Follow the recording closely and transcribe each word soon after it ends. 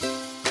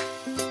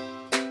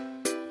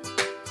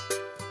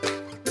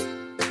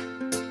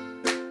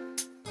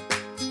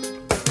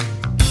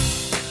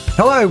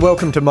Hello,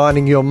 welcome to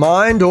Minding Your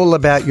Mind, all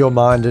about your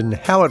mind and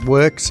how it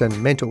works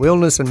and mental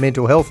illness and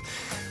mental health.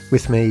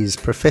 With me is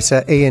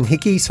Professor Ian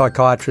Hickey,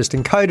 psychiatrist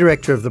and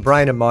co-director of the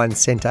Brain and Mind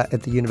Centre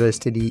at the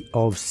University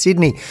of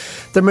Sydney.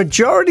 The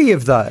majority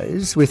of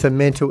those with a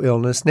mental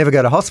illness never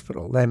go to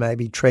hospital. They may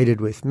be treated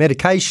with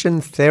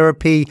medication,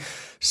 therapy,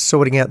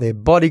 sorting out their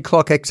body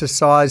clock,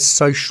 exercise,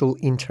 social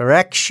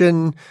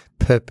interaction,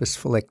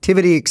 purposeful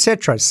activity,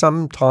 etc.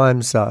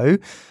 Sometimes, though,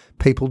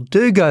 people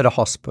do go to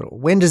hospital.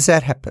 When does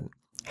that happen?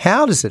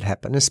 How does it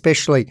happen,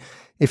 especially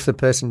if the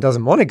person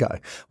doesn't want to go?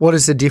 What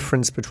is the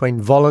difference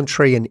between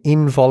voluntary and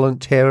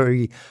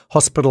involuntary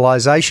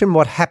hospitalisation?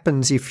 What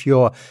happens if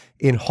you're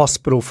in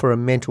hospital for a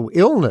mental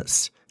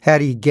illness? How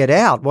do you get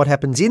out? What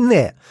happens in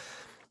there?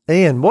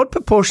 Ian, what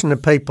proportion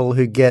of people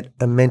who get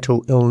a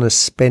mental illness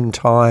spend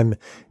time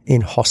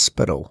in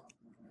hospital?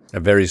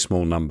 A very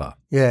small number.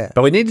 Yeah.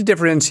 But we need to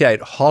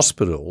differentiate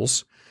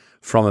hospitals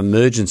from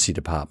emergency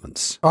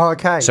departments. Oh,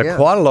 okay. So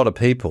quite a lot of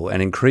people,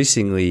 and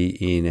increasingly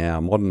in our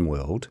modern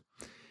world,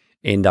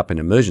 end up in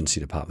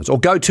emergency departments or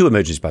go to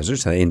emergency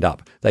departments. So they end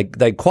up.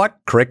 They quite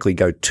correctly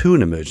go to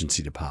an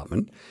emergency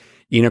department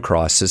in a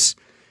crisis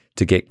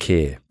to get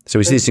care. So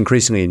we see this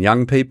increasingly in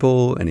young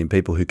people and in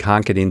people who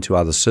can't get into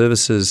other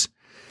services.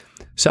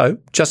 So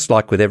just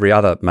like with every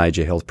other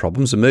major health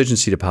problems,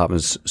 emergency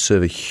departments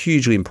serve a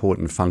hugely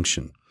important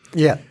function.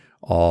 Yeah.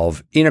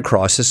 Of in a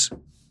crisis,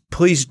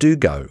 please do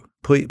go.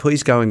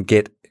 Please go and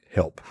get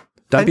help.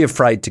 Don't be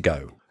afraid to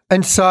go.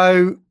 And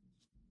so,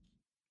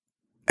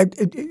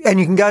 and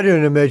you can go to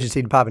an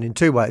emergency department in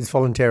two ways,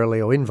 voluntarily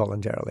or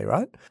involuntarily,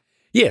 right?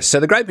 Yes. So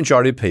the great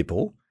majority of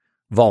people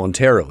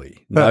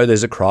voluntarily know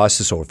there's a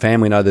crisis, or a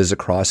family know there's a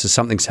crisis,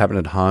 something's happened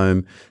at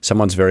home,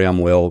 someone's very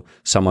unwell,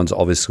 someone's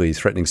obviously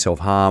threatening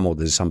self-harm, or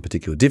there's some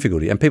particular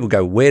difficulty, and people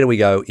go, where do we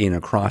go in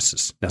a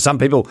crisis? Now, some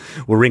people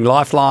will ring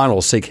Lifeline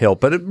or seek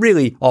help, but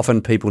really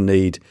often people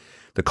need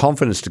the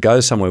confidence to go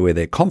somewhere where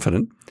they're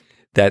confident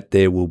that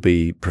there will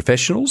be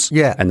professionals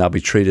and they'll be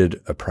treated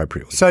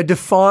appropriately. So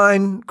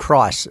define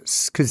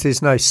crisis, because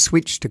there's no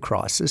switch to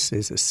crisis,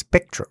 there's a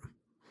spectrum.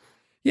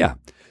 Yeah.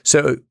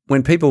 So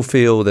when people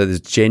feel that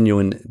there's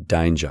genuine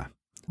danger.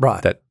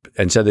 Right.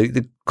 And so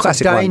the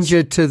classic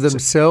danger to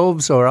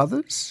themselves or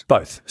others?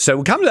 Both. So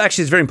we'll come to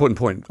actually, it's a very important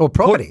point. Or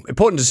property.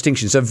 Important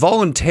distinction. So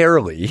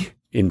voluntarily,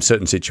 in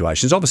certain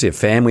situations, obviously a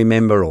family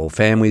member or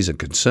families are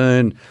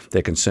concerned.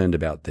 They're concerned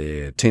about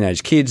their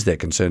teenage kids. They're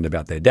concerned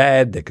about their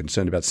dad. They're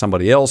concerned about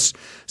somebody else.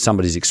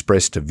 Somebody's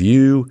expressed a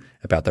view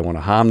about they want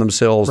to harm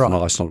themselves. Right.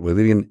 That's not what we're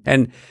living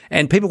in.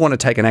 And people want to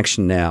take an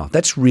action now.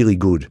 That's really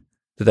good.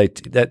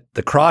 That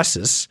the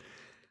crisis,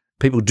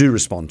 people do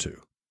respond to.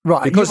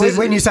 Right. Because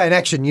when you say an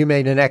action, you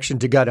mean an action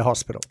to go to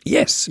hospital.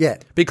 Yes. Yeah.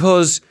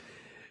 Because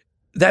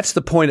that's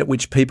the point at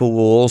which people will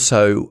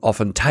also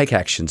often take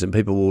actions and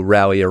people will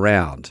rally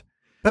around.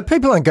 But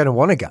people aren't going to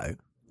want to go.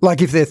 Like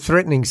if they're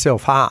threatening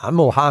self-harm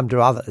or harm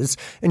to others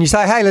and you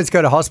say, hey, let's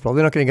go to hospital,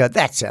 they're not going to go,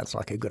 that sounds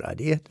like a good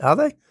idea, are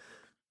they?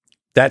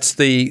 That's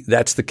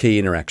the key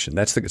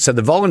interaction. So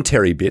the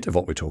voluntary bit of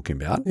what we're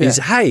talking about is,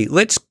 hey,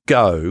 let's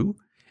go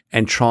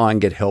and try and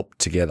get help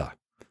together.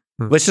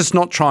 Let's just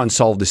not try and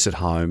solve this at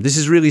home. This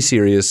is really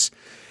serious.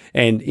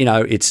 And,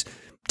 it's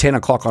 10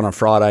 o'clock on a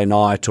Friday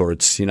night or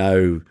it's,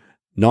 9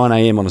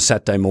 a.m. on a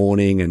Saturday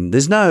morning and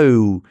there's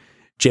no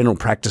general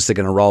practice they're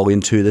going to roll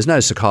into. There's no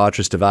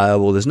psychiatrist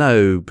available. There's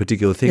no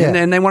particular thing. Yeah.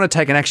 And they want to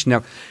take an action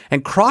now.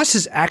 And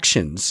crisis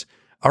actions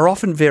are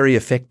often very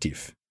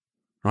effective,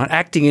 right?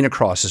 Acting in a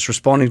crisis,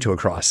 responding to a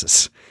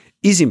crisis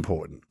is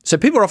important. So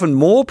people are often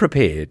more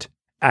prepared,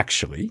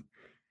 actually,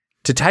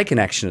 to take an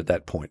action at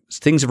that point.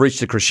 Things have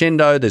reached a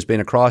crescendo. There's been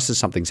a crisis.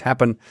 Something's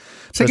happened.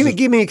 So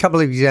give me a couple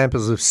of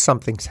examples of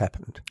something's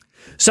happened.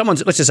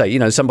 Let's just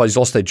say, somebody's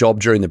lost their job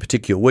during the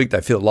particular week.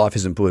 They feel life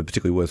isn't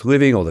particularly worth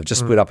living, or they've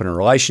just split up in a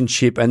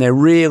relationship, and they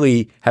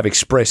really have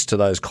expressed to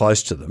those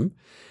close to them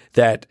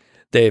that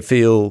they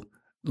feel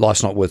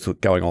life's not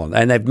worth going on,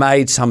 and they've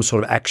made some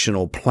sort of action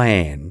or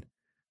plan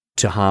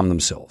to harm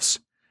themselves.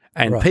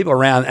 And people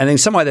around, and in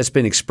some way that's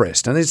been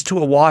expressed, and it's to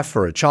a wife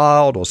or a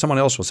child or someone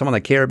else or someone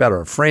they care about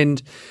or a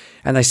friend,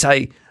 and they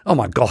say, oh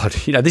my God,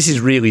 this is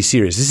really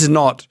serious. This is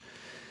not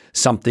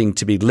something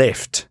to be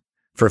left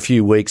for a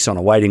few weeks on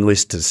a waiting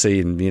list to see,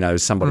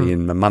 and somebody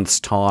in a month's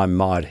time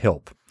might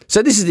help.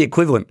 So this is the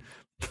equivalent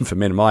for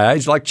men of my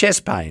age, like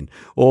chest pain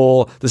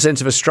or the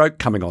sense of a stroke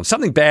coming on.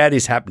 Something bad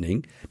is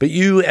happening, but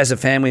you as a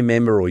family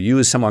member or you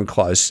as someone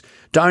close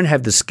don't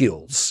have the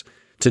skills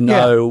to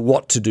know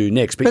what to do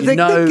next. But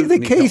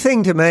the key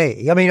thing to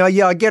me,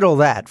 I get all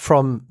that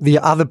from the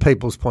other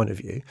people's point of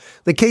view.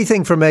 The key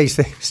thing for me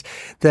is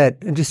that,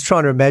 and just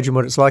trying to imagine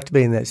what it's like to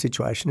be in that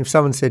situation. If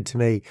someone said to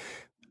me,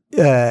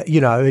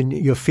 and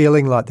you're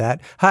feeling like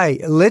that, hey,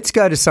 let's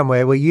go to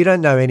somewhere where you don't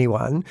know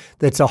anyone,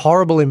 that's a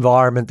horrible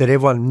environment that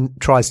everyone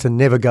tries to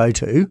never go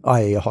to,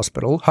 i.e. a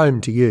hospital,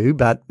 home to you,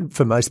 but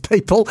for most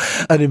people,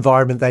 an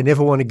environment they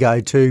never want to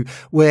go to,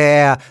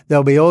 where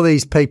there'll be all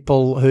these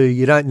people who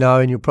you don't know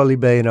and you'll probably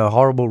be in a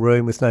horrible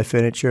room with no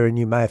furniture and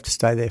you may have to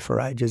stay there for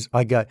ages.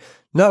 I go,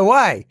 no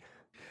way.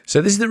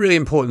 So this is the really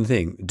important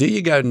thing. Do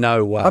you go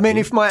no way? I mean,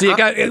 if my do you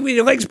go,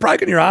 your leg's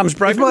broken, your arm's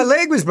broken? if my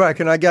leg was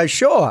broken, I go,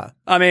 sure.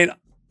 I mean,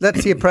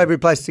 That's the appropriate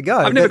place to go.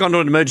 I've never gone to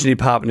an emergency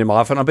department in my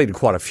life, and I've been to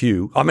quite a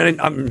few. I mean,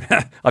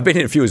 I've been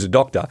in a few as a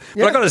doctor,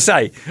 but I've got to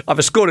say, I've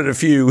escorted a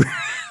few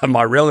of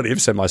my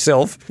relatives and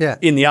myself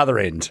in the other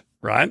end,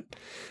 right?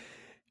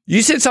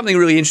 You said something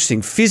really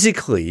interesting.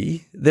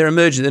 Physically, they're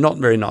not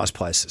very nice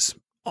places.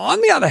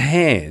 On the other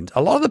hand,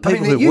 a lot of the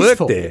people who work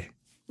there,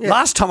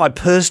 last time I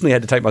personally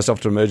had to take myself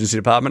to an emergency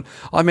department,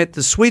 I met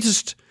the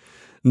sweetest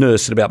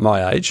nurse at about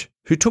my age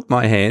who took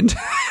my hand.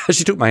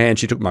 She took my hand,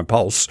 she took my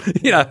pulse,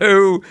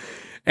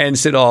 and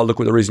said, oh, look,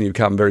 the reason you've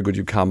come, very good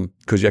you've come,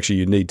 because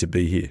you need to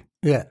be here.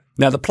 Yeah.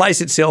 Now, the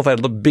place itself had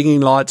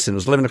binging lights and it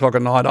was 11 o'clock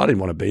at night. I didn't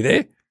want to be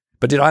there.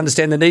 But did I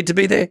understand the need to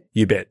be there?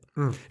 You bet.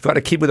 If I had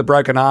a kid with a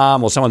broken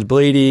arm or someone's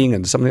bleeding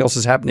and something else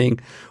is happening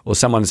or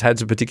someone's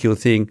had a particular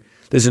thing,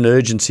 there's an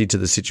urgency to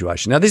the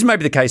situation. Now, this may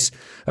be the case,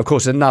 of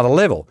course, at another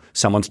level.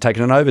 Someone's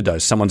taken an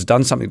overdose. Someone's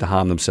done something to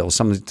harm themselves.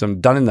 Someone's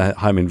done in the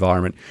home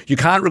environment. You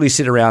can't really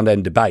sit around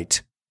and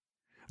debate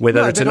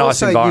whether it's a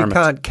nice environment.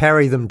 You can't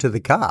carry them to the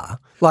car.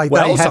 They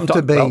have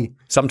to be. Well,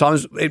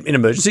 sometimes in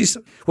emergencies,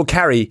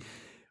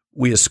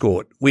 we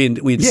escort, we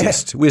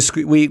insist,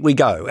 we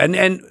go.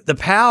 And the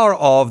power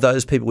of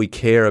those people we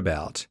care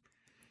about,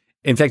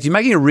 in fact, you're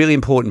making a really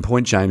important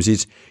point, James,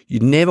 is you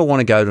never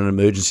want to go to an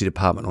emergency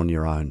department on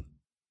your own.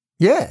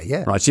 Yeah,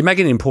 yeah. Right, so you're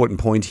making an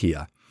important point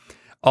here.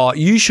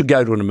 You should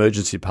go to an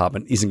emergency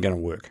department isn't going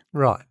to work.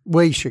 Right.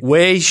 We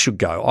should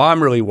go.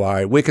 I'm really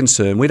worried. We're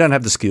concerned. We don't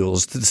have the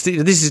skills.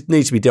 This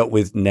needs to be dealt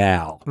with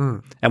now.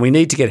 And we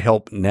need to get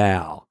help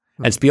now.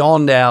 And it's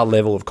beyond our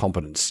level of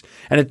competence.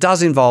 And it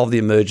does involve the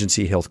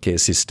emergency healthcare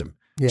system.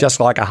 Yeah. Just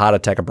like a heart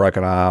attack, a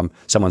broken arm,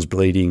 someone's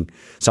bleeding,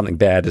 something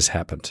bad has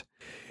happened.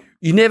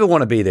 You never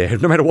want to be there,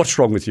 no matter what's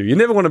wrong with you. You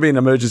never want to be in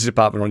an emergency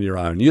department on your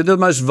own. You're the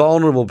most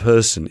vulnerable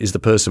person is the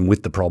person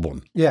with the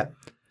problem. Yeah.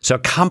 So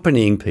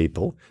accompanying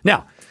people.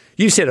 Now,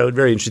 you said a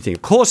very interesting thing.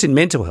 Of course, in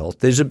mental health,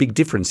 there's a big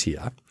difference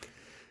here.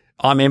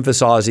 I'm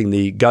emphasising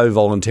the go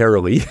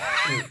voluntarily,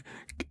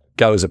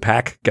 go as a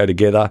pack, go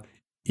together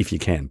if you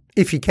can.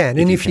 If you can.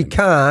 And if you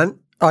can't,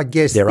 I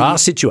guess there are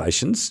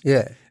situations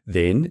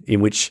then in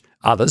which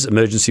others,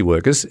 emergency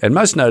workers, and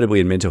most notably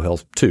in mental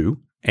health too,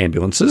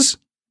 ambulances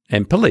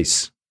and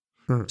police.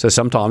 So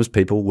sometimes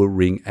people will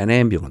ring an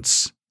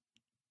ambulance.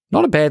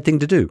 Not a bad thing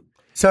to do.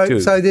 So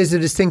there's a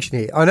distinction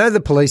here. I know the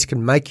police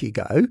can make you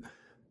go.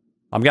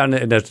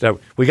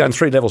 We're going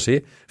 3 levels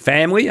here.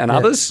 Family and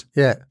others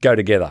go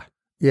together.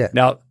 Yeah.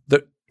 Now,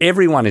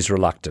 everyone is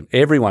reluctant.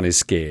 Everyone is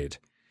scared.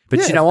 But,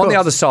 on the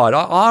other side,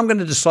 I'm going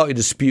to slightly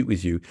dispute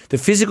with you. The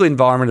physical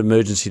environment of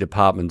emergency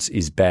departments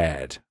is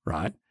bad,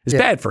 right? It's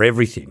bad for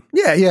everything.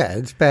 Yeah, yeah.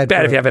 It's bad. It's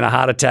bad if you're having a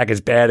heart attack.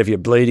 It's bad if you're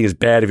bleeding. It's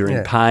bad if you're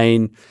in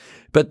pain.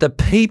 But the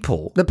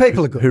people are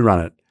good. Who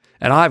run it.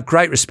 And I have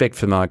great respect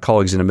for my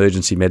colleagues in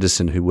emergency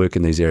medicine who work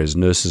in these areas,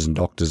 nurses and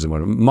doctors and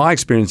whatever. My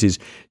experience is,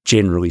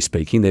 generally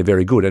speaking, they're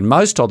very good. And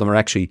most of them are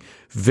actually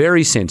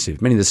very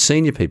sensitive, many of the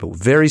senior people,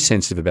 very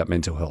sensitive about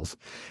mental health.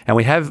 And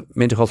we have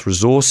mental health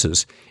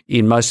resources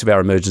in most of our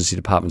emergency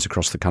departments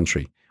across the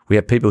country. We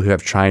have people who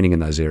have training in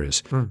those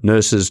areas,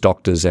 nurses,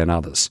 doctors and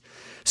others.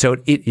 So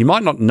you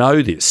might not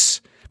know this,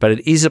 but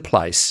it is a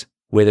place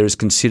where there is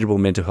considerable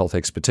mental health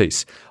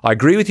expertise. I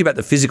agree with you about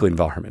the physical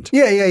environment.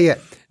 Yeah.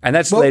 And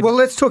that's well,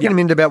 let's talk in a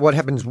minute about what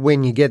happens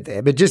when you get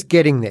there, but just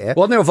getting there.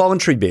 Well, now a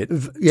voluntary bit,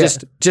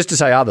 just to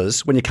say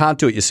others, when you can't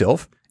do it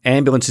yourself,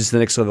 ambulance is the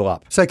next level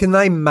up. So can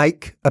they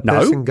make a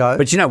person go?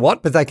 But you know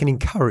what? But they can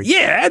encourage.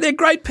 Yeah, they're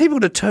great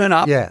people to turn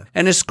up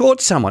and escort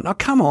someone. Oh,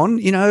 come on,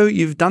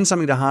 you've done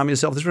something to harm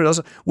yourself.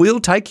 We'll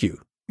take you.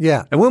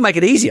 Yeah. And we'll make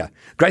it easier.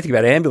 Great thing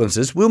about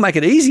ambulances, we'll make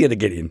it easier to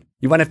get in.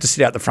 You won't have to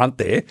sit out the front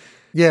there.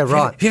 Yeah,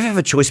 right. If you ever have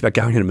a choice about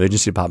going to an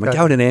emergency department,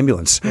 go in an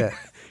ambulance. Yeah.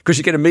 Because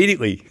you get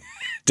immediately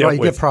dealt with.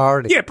 You get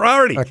priority. Yeah,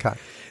 priority. Okay.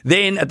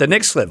 Then at the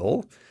next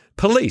level,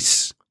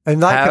 police.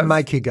 And they can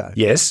make you go.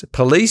 Yes.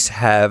 Police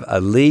have a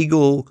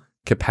legal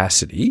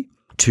capacity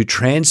to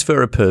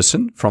transfer a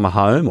person from a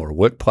home or a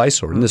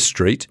workplace or in the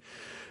street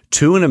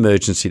to an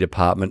emergency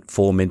department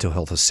for mental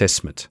health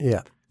assessment.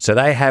 Yeah. So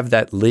they have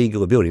that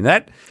legal ability.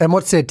 And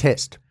what's their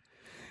test?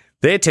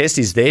 Their test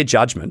is their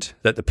judgment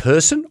that the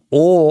person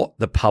or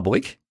the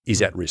public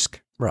is at risk.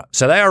 Right.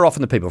 So they are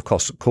often the people, of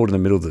course, caught in the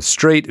middle of the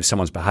street if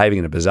someone's behaving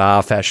in a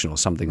bizarre fashion or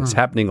something is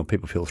happening or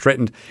people feel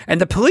threatened.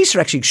 And the police are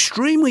actually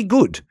extremely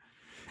good,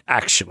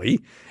 at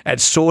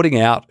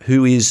sorting out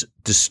who is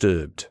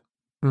disturbed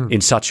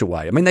in such a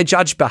way. I mean, they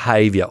judge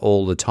behaviour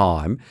all the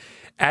time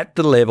at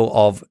the level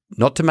of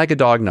not to make a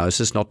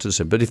diagnosis, not to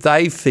discern, but if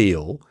they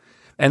feel.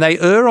 And they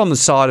err on the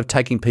side of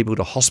taking people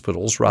to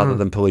hospitals rather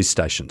than police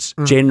stations,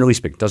 generally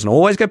speaking. Doesn't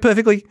always go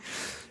perfectly,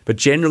 but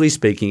generally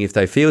speaking, if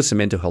they feel it's a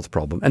mental health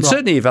problem, and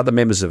certainly if other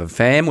members of a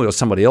family or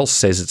somebody else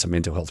says it's a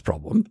mental health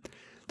problem,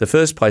 the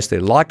first place they're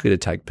likely to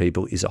take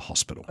people is a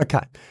hospital.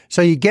 Okay.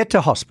 So you get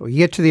to hospital, you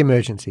get to the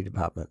emergency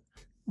department.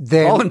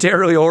 Then,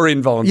 voluntarily or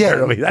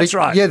involuntarily, that's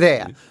right. You're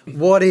there.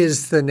 What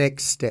is the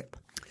next step?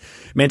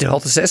 Mental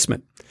health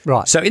assessment.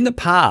 Right. So in the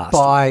past.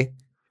 By?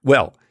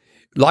 Well,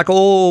 like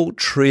all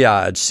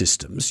triage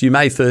systems, you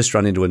may first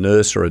run into a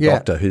nurse or a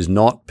doctor who's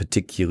not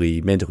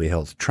particularly mentally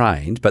health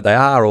trained, but they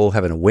are all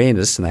have an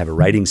awareness and they have a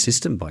rating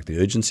system like the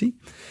urgency.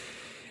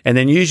 And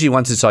then usually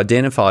once it's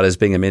identified as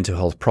being a mental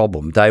health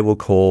problem, they will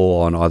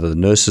call on either the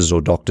nurses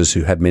or doctors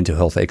who have mental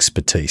health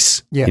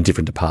expertise in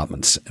different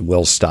departments and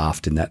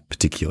well-staffed in that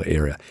particular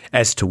area.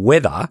 As to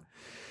whether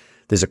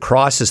there's a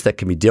crisis that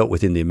can be dealt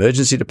with in the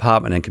emergency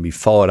department and can be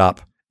followed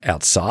up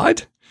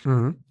outside.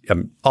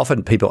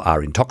 Often people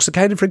are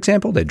intoxicated, for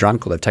example. They're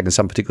drunk or they've taken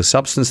some particular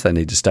substance. They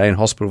need to stay in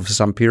hospital for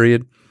some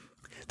period.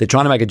 They're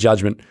trying to make a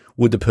judgment,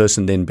 would the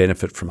person then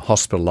benefit from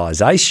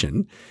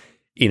hospitalisation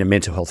in a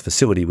mental health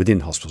facility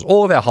within hospitals?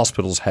 All of our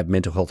hospitals have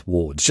mental health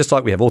wards. Just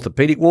like we have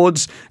orthopaedic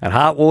wards and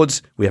heart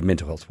wards, we have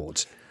mental health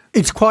wards.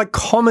 It's quite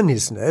common,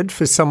 isn't it,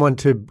 for someone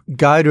to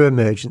go to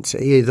emergency,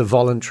 either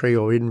voluntary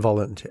or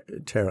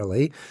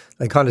involuntarily.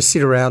 They kind of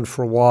sit around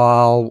for a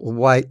while,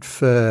 wait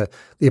for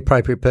the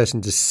appropriate person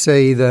to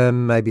see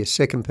them, maybe a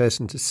second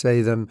person to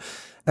see them.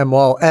 And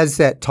as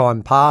that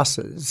time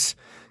passes,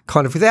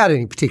 kind of without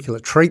any particular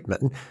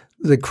treatment,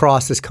 the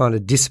crisis kind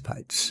of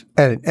dissipates.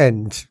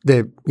 And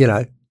they're,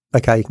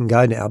 okay, you can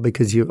go now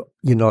because you're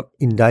not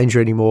in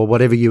danger anymore.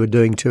 Whatever you were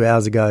doing 2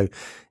 hours ago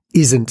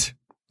isn't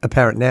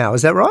apparent now.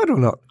 Is that right or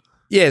not?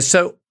 Yeah,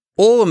 so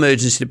all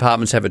emergency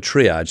departments have a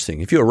triage thing.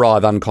 If you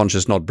arrive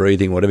unconscious, not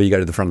breathing, whatever, you go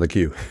to the front of the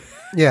queue.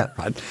 Yeah.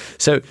 Right?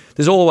 So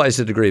there's always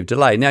a degree of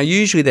delay. Now,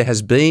 usually there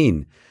has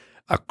been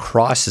a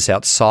crisis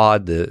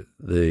outside the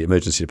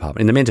emergency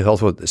department. In the mental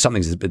health world,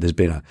 there's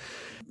been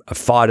a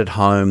fight at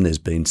home, there's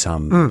been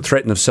some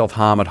threat of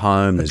self-harm at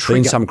home, there's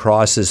been some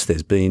crisis,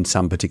 there's been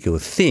some particular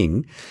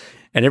thing,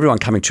 and everyone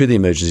coming to the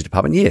emergency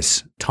department,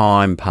 yes,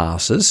 time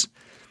passes.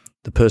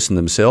 The person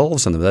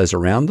themselves and those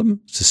around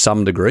them, to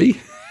some degree,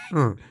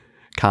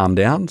 calm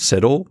down,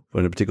 settle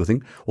on a particular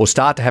thing, or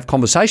start to have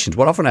conversations.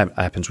 What often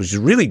happens, which is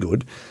really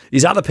good,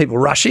 is other people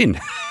rush in.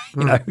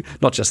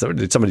 Not just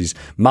that somebody's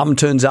mum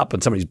turns up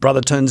and somebody's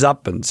brother turns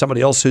up and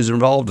somebody else who's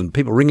involved and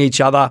people ring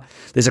each other.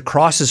 There's a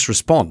crisis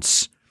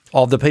response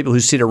of the people who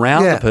sit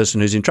around the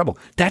person who's in trouble.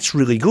 That's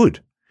really good.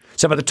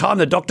 So by the time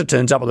the doctor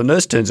turns up or the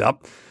nurse turns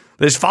up,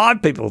 there's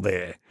 5 people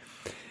there.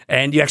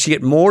 And you actually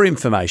get more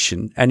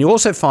information and you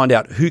also find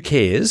out who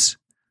cares,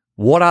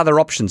 what other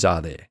options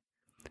are there.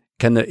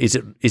 Is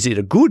it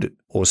a good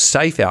or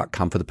safe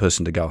outcome for the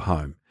person to go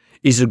home?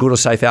 Is it a good or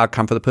safe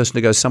outcome for the person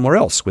to go somewhere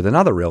else with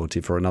another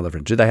relative or another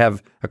friend? Do they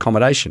have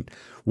accommodation?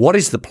 What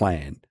is the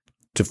plan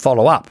to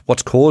follow up?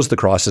 What's caused the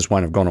crisis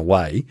won't have gone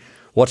away.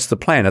 What's the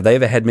plan? Have they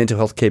ever had mental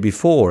health care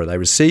before? Are they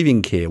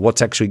receiving care?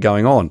 What's actually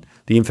going on?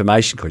 The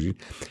information.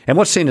 And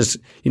what's seen as,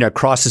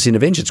 crisis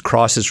interventions,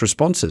 crisis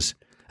responses.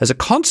 As a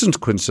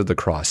consequence of the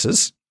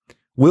crisis,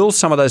 will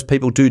some of those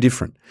people do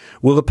different?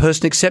 Will the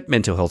person accept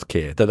mental health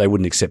care that they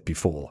wouldn't accept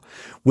before?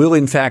 Will,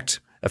 in fact,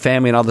 a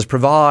family and others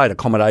provide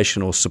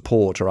accommodation or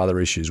support or other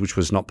issues, which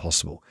was not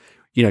possible?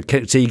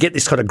 So you get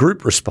this kind of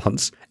group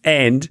response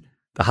and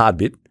the hard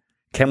bit,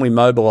 can we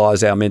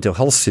mobilise our mental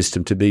health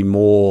system to be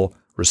more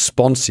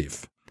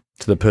responsive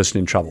to the person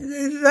in trouble?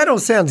 That all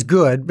sounds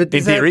good, but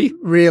does that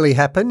really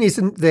happen?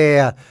 Isn't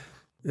there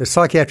a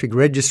psychiatric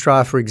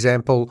registrar, for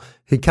example,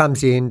 who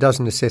comes in, does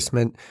an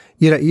assessment?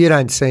 You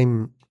don't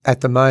seem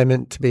at the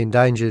moment to be in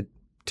danger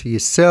to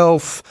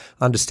yourself,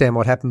 understand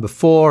what happened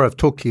before, I've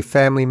talked to your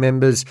family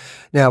members.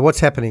 Now,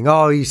 what's happening?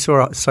 Oh, you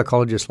saw a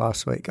psychologist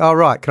last week. Oh,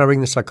 right. Can I ring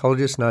the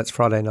psychologist? No, it's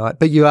Friday night.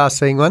 But you are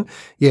seeing one?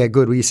 Yeah,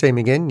 good. Will you see him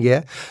again?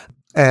 Yeah.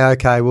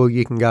 Okay, well,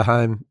 you can go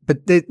home.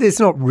 But there's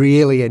not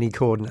really any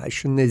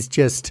coordination. There's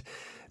just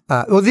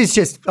I don't know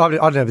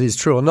if this is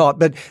true or not,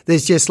 but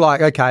there's just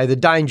like, okay, the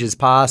danger's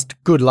passed.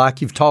 Good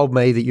luck. You've told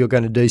me that you're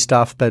going to do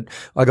stuff, but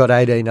I got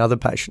 18 other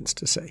patients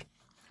to see.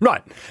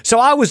 Right. So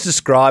I was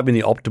describing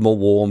the optimal,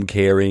 warm,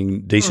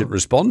 caring, decent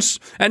response,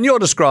 and you're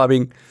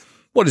describing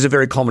what is a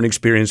very common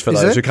experience for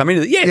those who come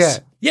into it. Yes.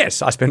 Yeah.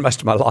 Yes. I spend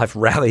most of my life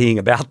rallying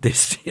about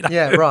this.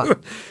 Yeah, right.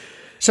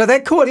 So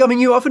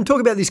you often talk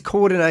about this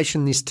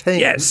coordination, this team.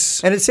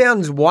 Yes. And it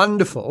sounds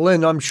wonderful,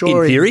 and I'm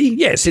sure in theory,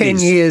 yes, 10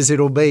 years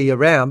it'll be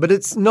around, but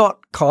it's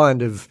not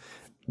kind of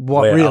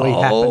what really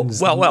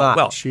happens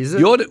much, is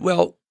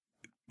it?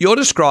 You're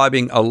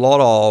describing a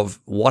lot of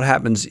what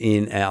happens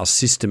in our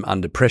system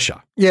under pressure.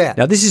 Yeah.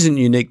 Now, this isn't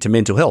unique to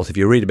mental health. If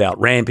you read about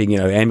ramping,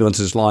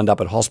 ambulances lined up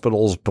at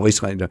hospitals, police,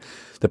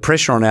 the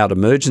pressure on our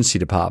emergency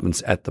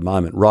departments at the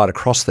moment right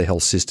across the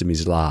health system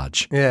is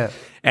large. Yeah.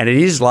 And it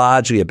is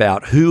largely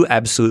about who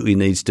absolutely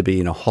needs to be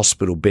in a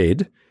hospital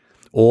bed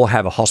or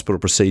have a hospital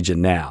procedure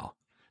now.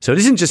 So it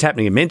isn't just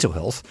happening in mental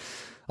health.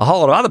 A whole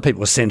lot of other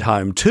people are sent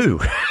home too.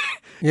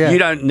 Yeah. You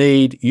don't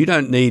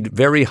need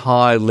very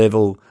high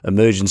level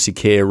emergency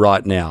care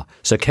right now.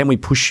 So can we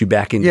push you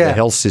back into the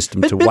health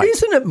system to wait? But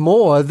isn't it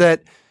more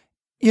that,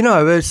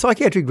 a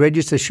psychiatric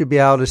register should be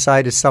able to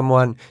say to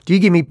someone, do you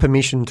give me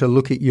permission to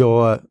look at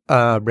your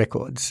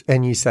records?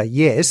 And you say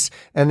yes,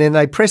 and then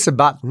they press a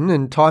button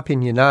and type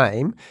in your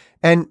name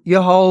and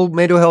your whole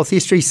mental health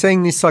history,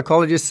 seeing this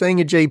psychologist,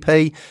 seeing a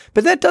GP,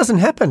 but that doesn't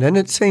happen and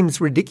it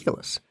seems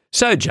ridiculous.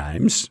 So,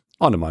 James,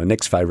 On to my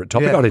next favourite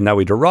topic. Yeah. I didn't know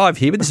we'd arrive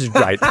here, but this is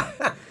great.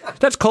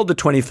 That's called the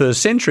 21st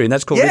century, and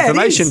that's called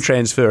information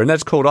transfer, and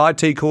that's called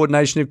IT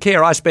coordination of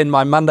care. I spend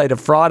my Monday to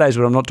Fridays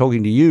when I'm not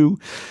talking to you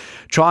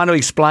trying to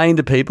explain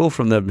to people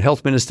from the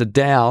health minister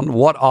down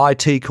what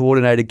IT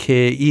coordinated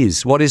care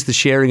is. What is the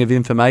sharing of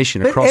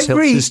information across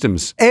health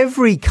systems?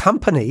 Every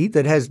company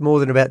that has more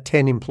than about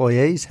 10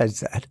 employees has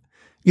that.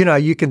 You know,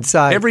 you can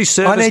say, every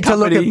service I need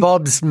company, to look at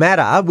Bob's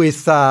Matter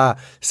with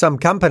some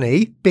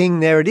company. Bing,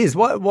 there it is.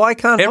 Why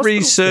can't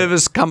every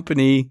service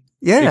company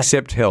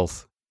except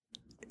health?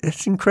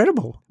 It's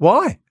incredible.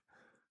 Why?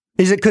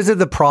 Is it because of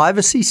the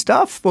privacy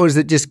stuff, or is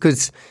it just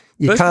because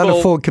you can't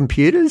afford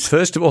computers?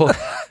 First of all,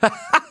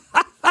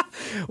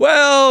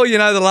 well, you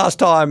know, the last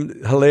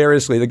time,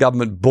 hilariously, the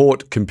government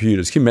bought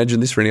computers. Can you imagine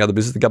this for any other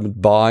business? The government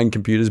buying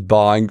computers,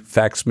 buying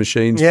fax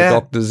machines for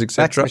doctors,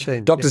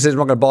 etc. Doctor says, I'm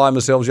not going to buy them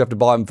ourselves. You have to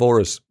buy them for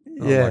us.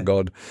 Oh, my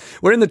God.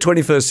 We're in the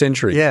 21st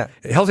century. Yeah.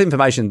 Health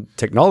information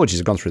technologies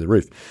have gone through the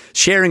roof.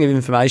 Sharing of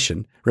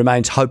information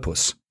remains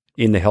hopeless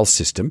in the health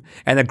system,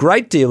 and a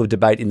great deal of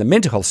debate in the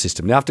mental health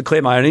system. Now, I have to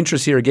clear my own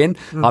interests here again.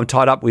 I'm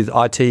tied up with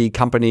IT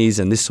companies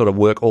and this sort of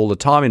work all the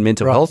time in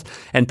mental health,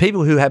 and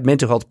people who have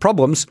mental health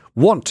problems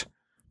want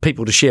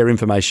people to share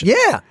information.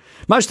 Yeah.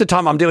 Most of the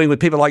time I'm dealing with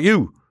people like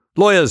you,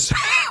 lawyers.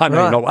 I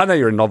know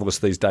you're a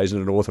novelist these days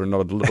and an author and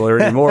not a lawyer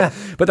anymore,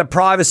 but the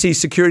privacy,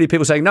 security,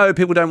 people saying, no,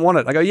 people don't want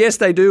it. I go, yes,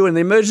 they do, and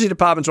the emergency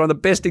departments are one of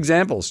the best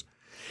examples.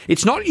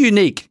 It's not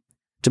unique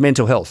to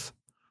mental health.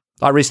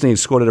 I recently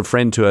escorted a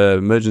friend to an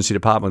emergency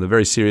department with a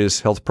very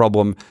serious health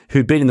problem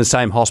who'd been in the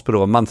same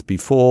hospital a month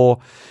before,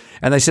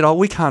 and they said,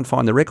 we can't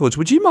find the records.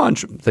 Would you mind,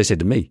 they said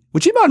to me,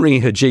 would you mind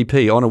ringing her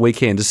GP on a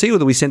weekend to see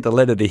whether we sent the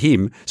letter to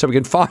him so we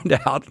can find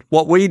out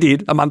what we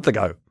did a month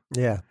ago?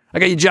 Yeah.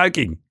 Okay, you're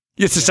joking.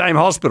 It's the same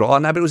hospital. I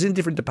know, but it was in a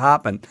different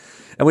department,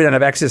 and we don't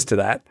have access to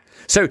that.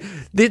 So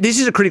this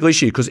is a critical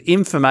issue because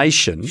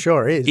information is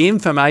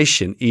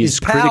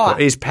critical,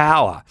 is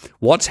power.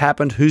 What's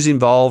happened, who's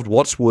involved,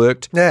 what's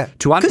worked. Yeah.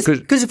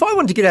 Because if I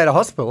wanted to get out of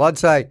hospital, I'd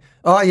say,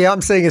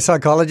 I'm seeing a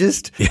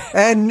psychologist,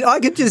 and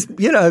I could just,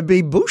 be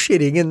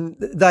bullshitting, and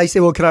they say,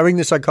 well, can I ring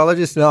the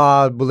psychologist?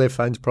 No, well, their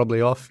phone's probably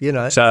off,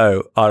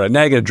 So, all right,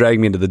 now you're going to drag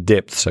me into the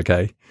depths,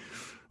 okay?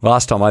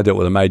 Last time I dealt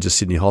with a major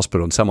Sydney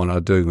hospital and someone I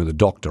was dealing with a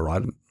doctor,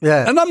 right?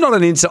 Yeah. And I'm not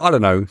I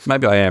don't know,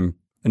 maybe I am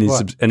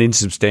an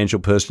insubstantial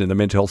person in the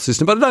mental health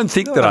system, but I don't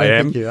think that I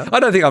am. I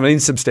don't think I'm an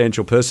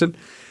insubstantial person.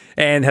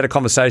 And had a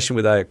conversation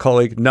with a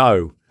colleague.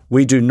 No,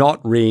 we do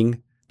not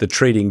ring the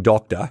treating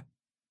doctor,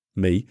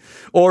 me,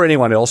 or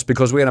anyone else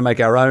because we're going to make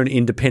our own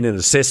independent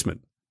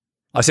assessment.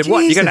 I said,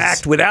 what, you're going to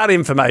act without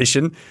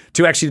information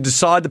to actually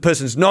decide the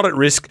person's not at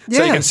risk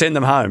so you can send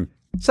them home?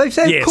 So yes.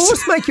 Of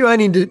course make your own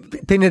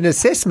independent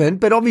assessment,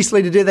 but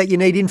obviously to do that you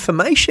need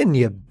information,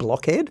 you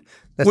blockhead.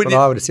 That's what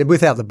I would have said,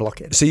 without the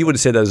blockhead. So you would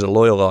have said that as a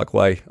lawyer-like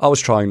way. I was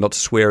trying not to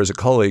swear as a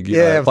colleague. You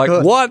know, of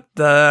course.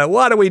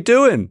 What are we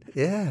doing?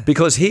 Yeah.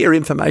 Because here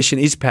information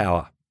is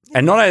power.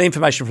 And not only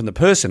information from the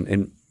person,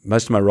 in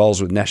most of my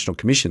roles with national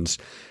commissions,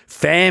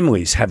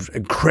 families have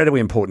incredibly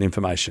important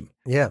information.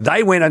 Yeah.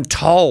 They went and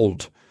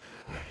told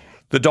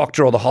the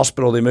doctor or the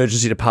hospital or the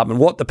emergency department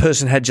what the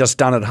person had just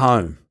done at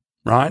home.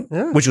 Right?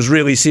 Yeah. Which was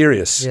really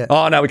serious. Yeah.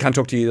 Oh, no, we can't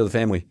talk to you or the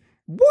family.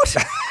 What?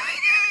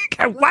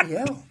 What?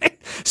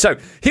 So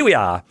here we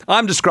are.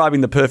 I'm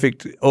describing the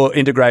perfect or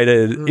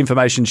integrated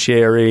information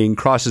sharing,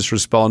 crisis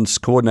response,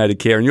 coordinated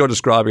care, and you're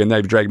describing, and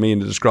they've dragged me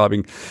into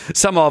describing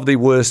some of the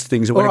worst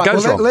things of when it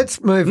goes wrong. Let's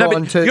move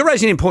on to... You're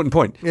raising an important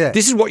point. Yeah.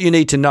 This is what you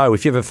need to know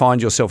if you ever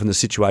find yourself in the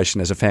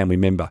situation as a family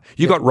member.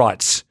 You've got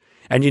rights,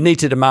 and you need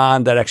to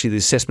demand that actually the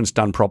assessment's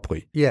done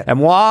properly. Yeah. And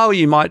while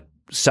you might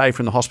say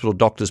from the hospital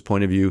doctor's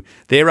point of view,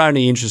 they're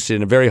only interested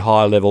in a very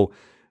high level,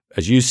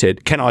 as you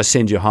said, can I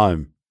send you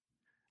home?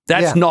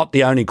 That's not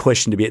the only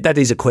question to be. That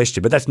is a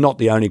question, but that's not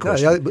the only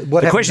question. No,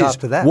 what happens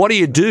after that? What do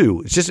you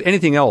do? It's just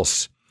anything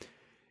else.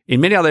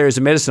 In many other areas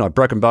of medicine, like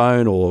broken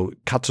bone or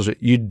cuts,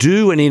 you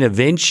do an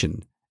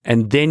intervention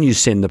and then you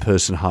send the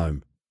person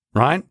home,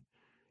 right?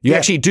 You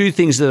actually do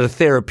things that are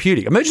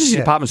therapeutic. Emergency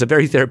departments are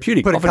very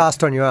therapeutic. Put a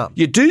cast on your arm.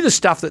 You do the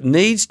stuff that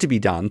needs to be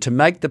done to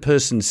make the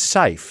person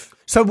safe.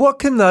 So what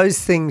can those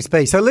things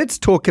be? So let's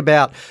talk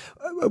about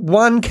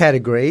one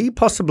category,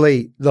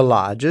 possibly the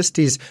largest,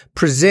 is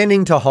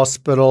presenting to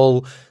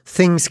hospital,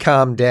 things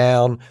calm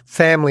down,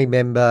 family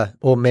member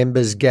or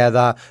members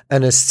gather,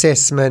 an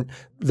assessment,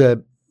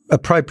 the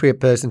appropriate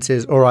person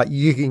says, all right,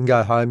 you can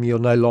go home, you're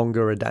no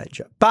longer a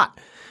danger. But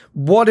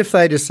what if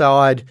they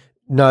decide,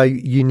 no,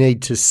 you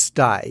need to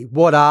stay?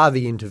 What are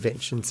the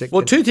interventions?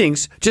 Two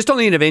things. Just on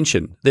the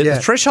intervention, the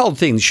threshold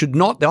thing should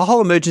not, the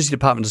whole emergency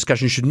department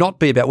discussion should not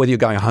be about whether you're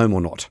going home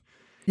or not.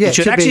 Yeah, it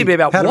should actually be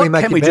about what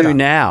can we do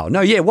now?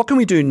 What can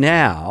we do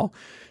now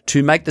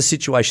to make the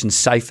situation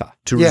safer,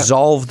 to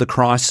resolve the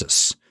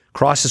crisis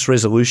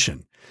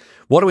resolution?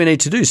 What do we need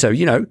to do? So,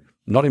 the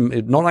not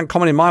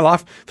uncommon in my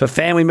life, for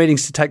family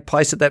meetings to take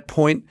place at that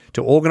point,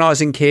 to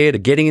organising care, to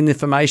getting in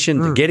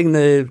information, to getting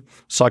the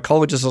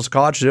psychologist or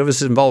psychiatrist,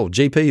 whoever's involved,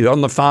 GP,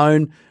 on the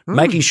phone,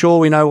 making sure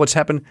we know what's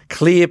happened,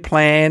 clear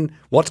plan,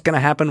 what's going to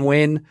happen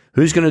when,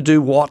 who's going to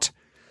do what.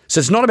 So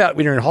it's not about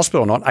when you're in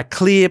hospital or not. A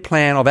clear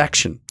plan of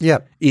action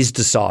is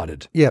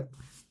decided,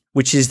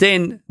 which is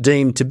then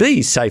deemed to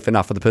be safe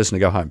enough for the person to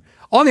go home.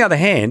 On the other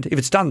hand, if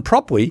it's done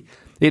properly,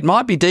 it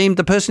might be deemed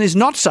the person is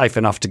not safe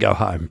enough to go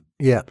home.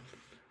 Yeah.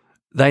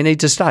 They need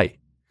to stay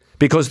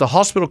because the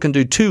hospital can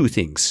do two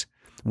things.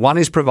 One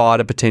is provide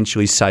a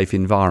potentially safe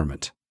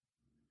environment,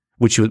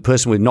 which the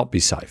person would not be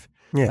safe.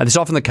 Yeah. And it's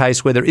often the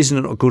case where there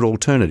isn't a good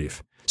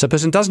alternative. So a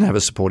person doesn't have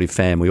a supportive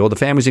family, or the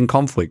family's in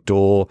conflict,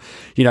 or,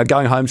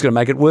 going home is going to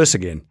make it worse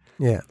again.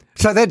 Yeah.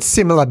 So that's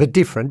similar but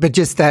different, but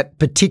just that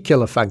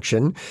particular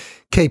function,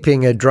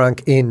 keeping a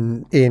drunk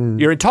in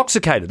You're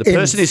intoxicated. The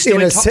person is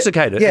still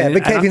intoxicated.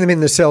 But keeping them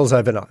in the cells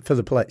overnight for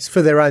the police,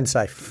 for their own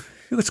safety.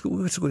 But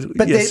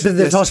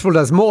the hospital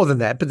does more than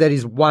that, but that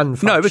is one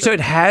function. No, but so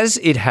it has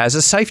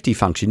a safety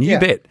function, you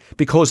bet,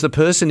 because the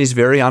person is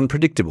very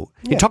unpredictable.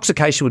 Yeah.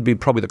 Intoxication would be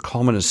probably the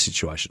commonest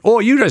situation.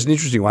 Or you raise an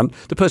interesting one,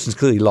 the person's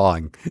clearly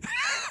lying.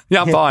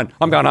 I'm fine,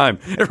 I'm going home.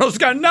 Everyone's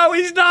going, no,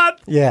 he's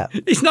not. Yeah.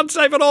 He's not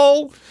safe at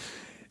all.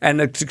 And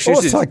the excuse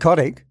or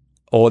psychotic.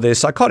 Or they're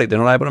psychotic, they're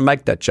not able to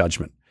make that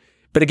judgment.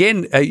 But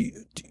again,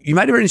 you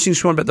made a very interesting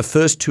point about the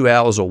first 2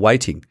 hours or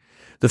waiting.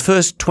 The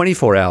first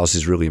 24 hours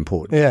is really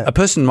important. Yeah. A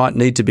person might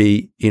need to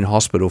be in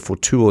hospital for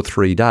 2 or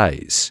 3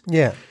 days.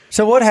 Yeah.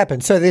 So what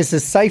happens? So there's a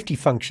safety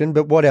function,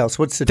 but what else?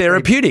 What's the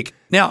therapeutic?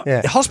 Now,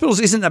 hospitals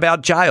isn't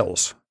about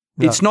jails.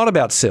 No. It's not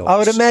about cells. I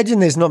would imagine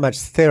there's not much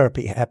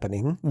therapy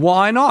happening.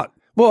 Why not?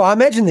 Well, I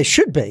imagine there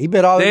should be,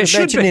 but I would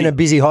imagine in a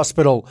busy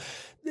hospital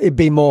it'd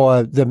be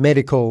more the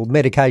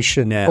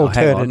medication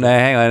alternative.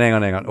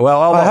 Hang on.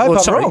 Well, I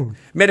hope I'm wrong.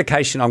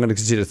 Medication I'm going to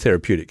consider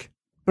therapeutic.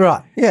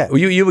 Right, yeah. Well,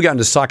 you were going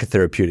to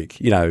psychotherapeutic,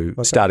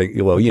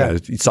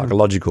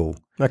 psychological.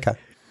 Okay.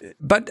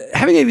 But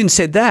having even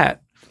said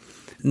that,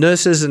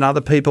 nurses and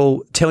other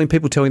people telling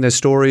their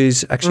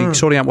stories, actually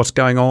sorting out what's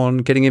going on,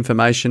 getting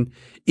information,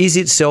 is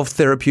itself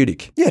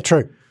therapeutic. Yeah,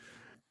 true.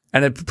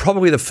 And it's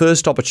probably the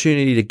first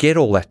opportunity to get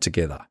all that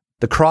together.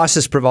 The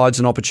crisis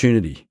provides an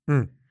opportunity.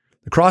 The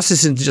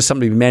crisis isn't just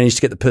something we manage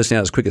to get the person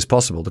out as quick as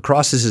possible. The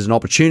crisis is an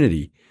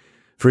opportunity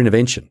for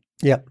intervention.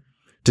 Yep.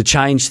 To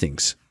change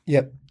things.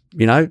 Yep.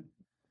 You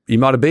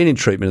might have been in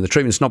treatment and the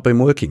treatment's not been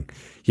working.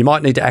 You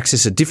might need to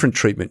access a different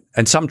treatment,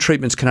 and some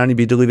treatments can only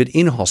be delivered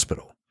in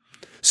hospital.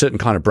 Certain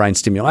kind of brain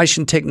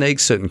stimulation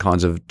techniques, certain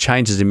kinds of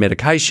changes in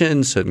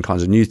medication, certain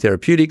kinds of new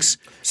therapeutics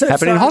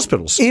happen in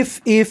hospitals.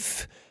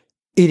 If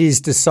it is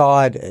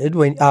decided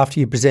after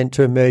you present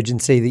to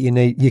emergency that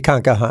you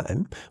can't go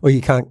home or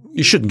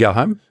you shouldn't go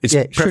home. It's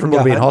preferable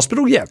to be in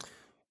hospital. Yeah.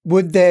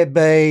 Would there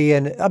be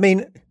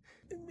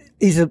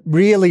is it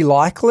really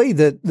likely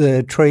that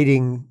the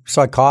treating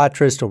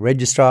psychiatrist or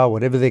registrar,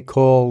 whatever they're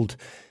called,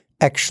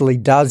 actually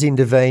does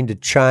intervene to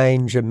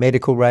change a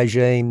medical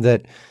regime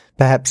that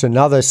perhaps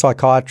another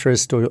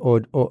psychiatrist or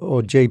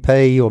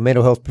GP or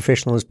mental health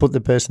professional has put the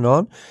person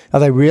on?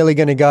 Are they really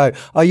going to go,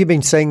 oh, you've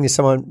been seeing this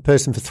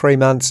person for 3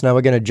 months, now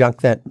we're going to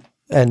junk that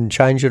and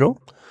change it all?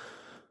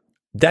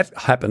 That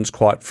happens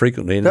quite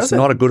frequently, and it's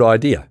not a good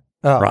idea,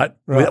 right?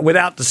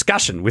 Without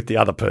discussion with the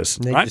other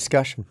person. Need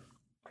discussion.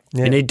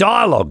 Yeah. You need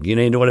dialogue. You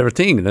need whatever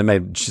thing. And they may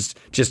just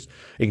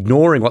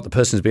ignoring what the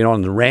person's been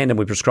on and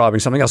randomly prescribing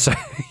something else. So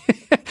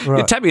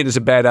you're tapping into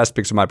some bad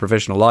aspects of my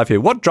professional life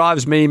here. What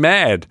drives me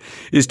mad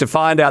is to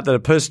find out that a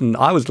person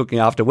I was looking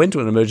after went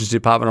to an emergency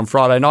department on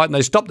Friday night and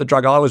they stopped the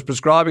drug I was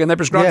prescribing and they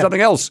prescribed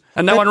something else.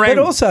 And no one rang.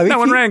 But also, no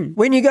one rang.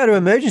 When you go to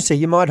emergency,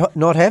 you might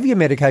not have your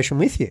medication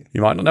with you.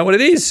 You might not know what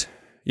it is.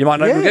 You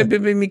might not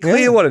be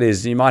clear what it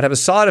is. You might have a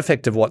side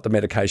effect of what the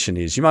medication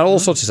is. You might all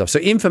sorts of stuff. So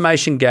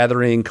information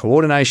gathering,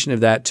 coordination of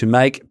that to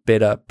make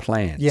better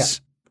plans. Yeah.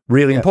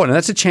 Really important. And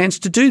that's a chance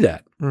to do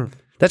that.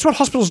 That's what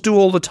hospitals do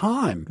all the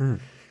time.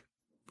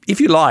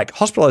 If you like,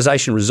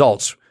 hospitalisation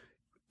results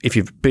if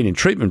you've been in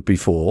treatment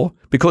before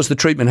because the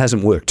treatment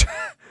hasn't worked.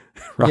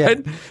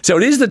 Right? Yeah. So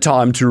it is the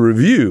time to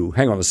review,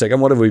 hang on a second,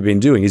 what have we been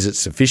doing? Is it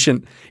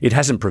sufficient? It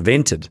hasn't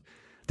prevented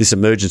this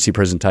emergency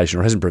presentation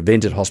or hasn't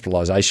prevented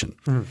hospitalisation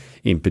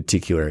in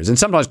particular areas. And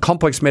sometimes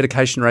complex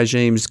medication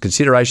regimes,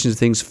 considerations of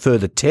things,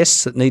 further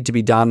tests that need to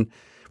be done,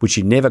 which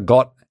you never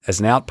got as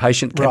an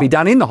outpatient, can be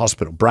done in the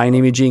hospital. Brain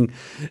imaging,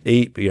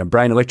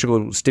 brain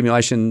electrical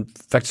stimulation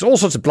factors, all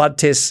sorts of blood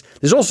tests.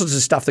 There's all sorts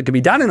of stuff that can be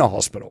done in a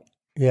hospital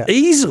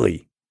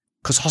easily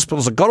because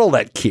hospitals have got all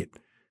that kit,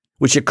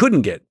 which you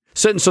couldn't get.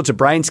 Certain sorts of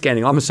brain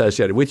scanning I'm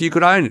associated with, you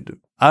could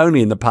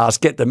only in the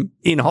past get them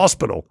in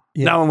hospital.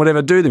 Yeah. No one would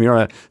ever do them. You're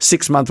on a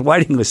 6-month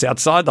waiting list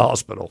outside the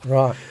hospital.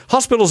 Right.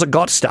 Hospitals have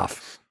got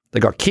stuff. They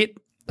got kit,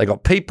 they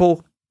got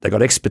people, they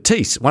got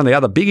expertise. One of the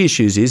other big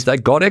issues is they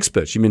got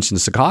experts. You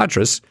mentioned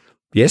psychiatrists.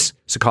 Yes,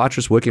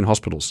 psychiatrists work in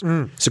hospitals.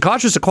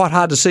 Psychiatrists are quite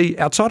hard to see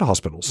outside of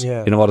hospitals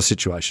in a lot of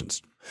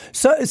situations.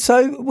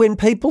 So when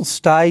people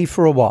stay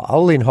for a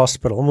while in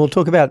hospital, and we'll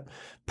talk about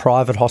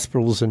private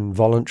hospitals and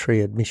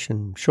voluntary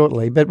admission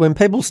shortly, but when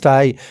people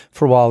stay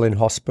for a while in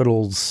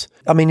hospitals,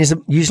 I mean, is it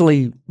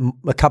usually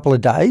a couple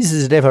of days?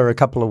 Is it ever a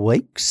couple of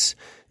weeks?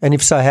 And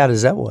if so, how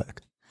does that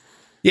work?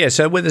 Yeah,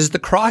 so there's the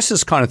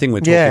crisis kind of thing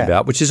we're talking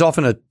about, which is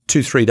often a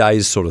 2-3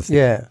 days sort of thing.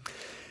 Yeah.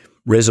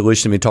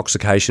 Resolution of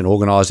intoxication,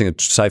 organising a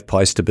safe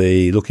place to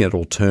be, looking at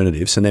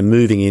alternatives, and then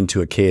moving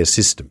into a care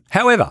system.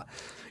 However,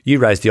 you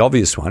raised the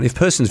obvious one. If a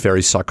person's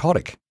very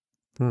psychotic,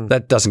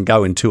 that doesn't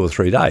go in 2 or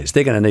 3 days.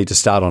 They're going to need to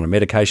start on a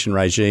medication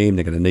regime.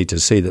 They're going to need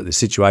to see that the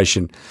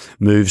situation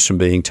moves from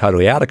being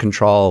totally out of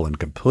control and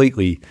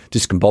completely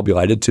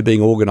discombobulated to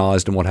being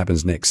organised and what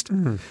happens next.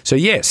 So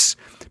yes,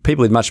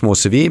 people with much more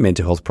severe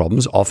mental health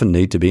problems often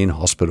need to be in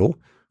hospital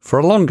for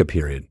a longer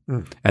period.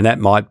 And that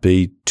might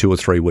be 2 or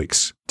 3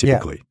 weeks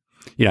typically.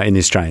 In the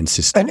Australian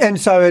system. And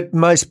so at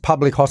most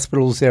public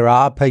hospitals there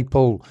are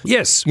people,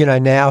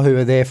 now who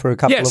are there for a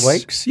couple of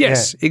weeks?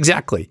 Yes,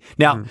 exactly.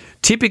 Now,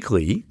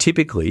 typically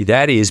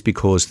that is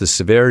because the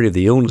severity of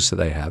the illness that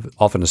they have,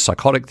 often a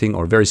psychotic thing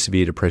or a very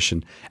severe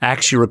depression,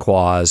 actually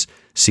requires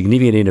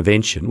significant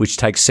intervention, which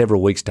takes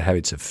several weeks to have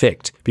its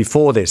effect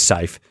before they're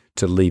safe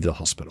to leave the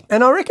hospital.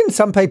 And I reckon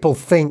some people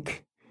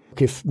think,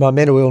 if my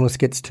mental illness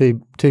gets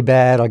too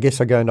bad, I guess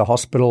I go into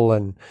hospital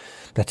and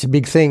that's a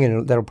big thing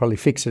and that'll probably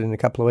fix it in a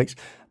couple of weeks.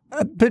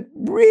 But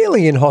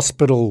really in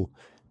hospital,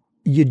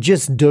 you're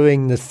just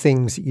doing the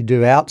things that you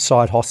do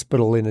outside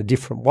hospital in a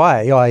different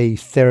way, i.e.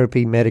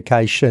 therapy,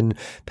 medication,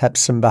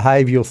 perhaps some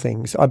behavioural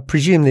things. I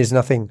presume there's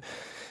nothing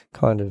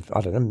kind of,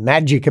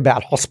 magic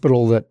about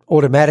hospital that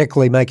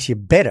automatically makes you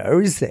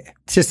better, is there?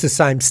 It's just the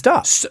same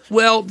stuff.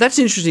 Well, that's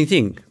an interesting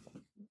thing.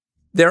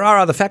 There are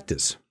other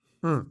factors.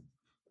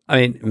 I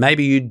mean,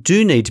 maybe you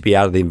do need to be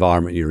out of the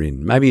environment you're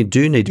in. Maybe you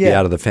do need to be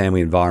out of the family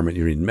environment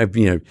you're in.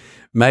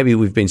 Maybe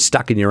we've been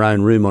stuck in your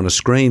own room on a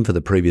screen for the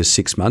previous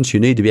 6 months.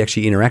 You need to be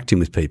actually interacting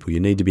with people. You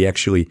need to be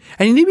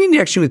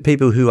interacting with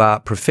people who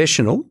are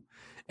professional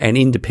and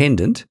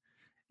independent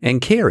and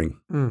caring.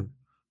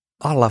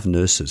 I love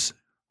nurses.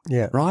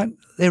 Yeah. Right?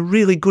 They're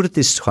really good at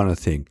this kind of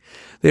thing.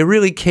 They're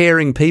really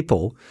caring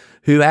people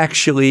who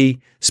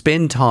actually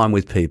spend time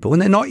with people,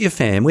 and they're not your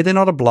family. They're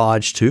not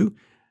obliged to.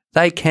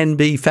 They can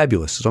be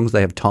fabulous as long as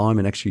they have time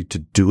and actually to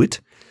do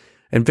it,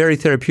 and very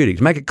therapeutic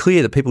to make it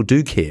clear that people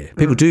do care,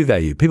 people do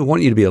value, people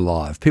want you to be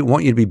alive, people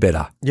want you to be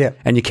better,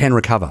 and you can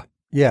recover.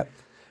 Yeah.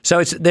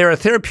 So there are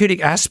therapeutic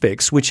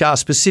aspects which are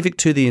specific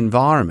to the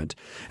environment,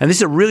 and this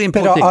is a really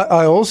important thing.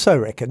 I also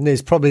reckon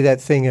there's probably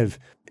that thing of,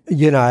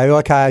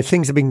 okay,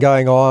 things have been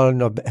going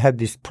on, I've had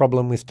this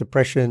problem with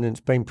depression and it's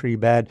been pretty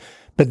bad,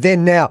 but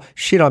then now,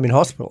 I'm in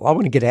hospital. I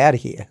want to get out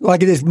of here. Like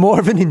there's more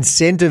of an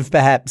incentive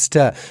perhaps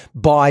to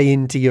buy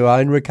into your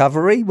own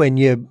recovery when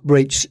you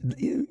reach,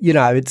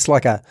 it's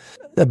like a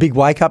big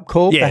wake-up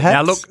call perhaps.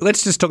 Now look,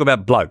 let's just talk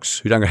about blokes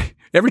who don't go.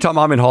 Every time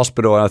I'm in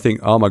hospital and I think,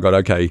 oh my God,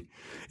 okay,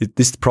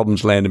 this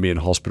problem's landed me in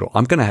hospital.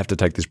 I'm going to have to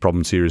take this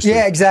problem seriously.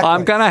 Yeah, exactly.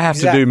 I'm going to have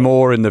to do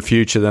more in the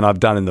future than I've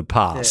done in the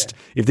past.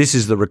 If this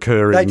is the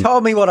recurring. They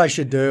told me what I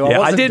should do.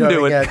 I didn't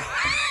do it.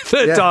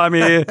 Third time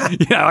here.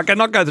 I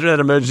cannot go through that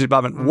emergency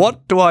department.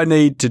 What do I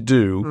need to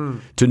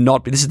do to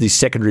not be? This is the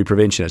secondary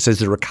prevention. It says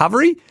the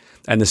recovery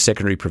and the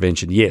secondary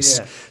prevention. Yes.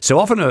 Yeah. So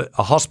often a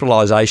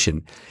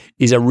hospitalisation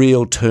is a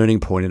real turning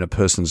point in a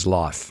person's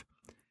life.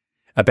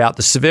 About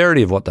the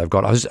severity of what they've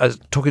got. I was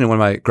talking to one of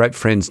my great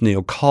friends,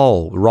 Neil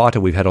Cole, the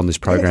writer we've had on this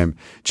program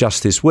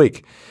just this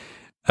week,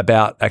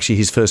 about actually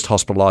his first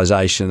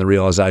hospitalisation and the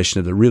realisation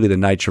of the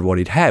nature of what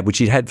he'd had, which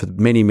he'd had for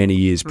many, many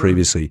years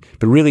previously,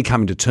 but really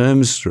coming to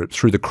terms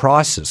through the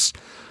crisis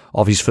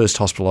of his first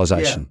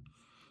hospitalisation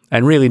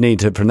and really need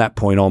to, from that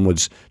point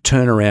onwards,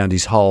 turn around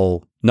his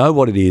whole, know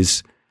what it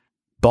is,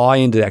 buy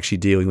into actually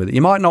dealing with it.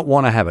 You might not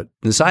want to have it.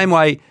 In the same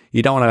way,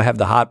 you don't want to have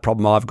the heart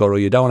problem I've got, or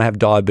you don't want to have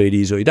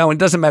diabetes, or it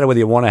doesn't matter whether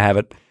you want to have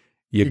it,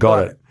 you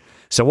got it.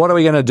 So what are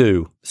we going to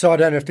do? So I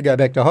don't have to go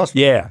back to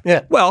hospital.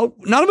 Yeah. Well,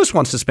 none of us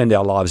wants to spend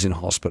our lives in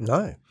hospital.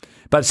 No.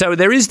 But so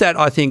there is that,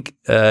 I think,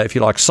 if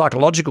you like,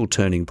 psychological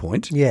turning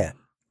point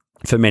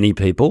for many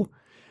people.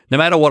 No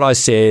matter what I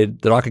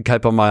said, that I could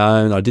cope on my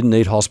own, I didn't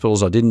need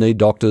hospitals, I didn't need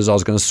doctors, I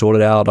was going to sort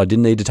it out, I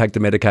didn't need to take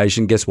the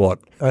medication. Guess what?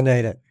 I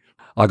need it.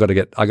 I got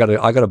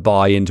to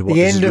buy into what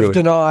the this end is of really,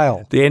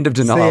 denial. The end of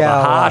denial. The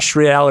harsh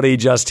reality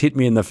just hit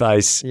me in the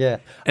face. Yeah.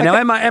 And now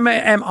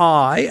am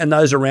I and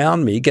those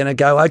around me going to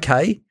go,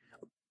 okay,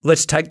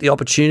 let's take the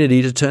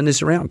opportunity to turn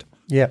this around?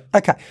 Yeah.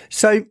 Okay.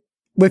 So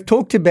we've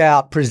talked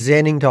about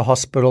presenting to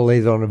hospital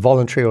either on a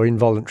voluntary or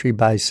involuntary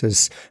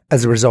basis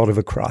as a result of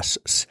a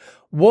crisis.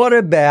 What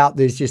about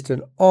there's just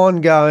an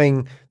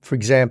ongoing, for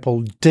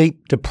example,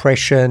 deep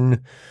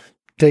depression,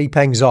 deep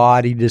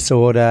anxiety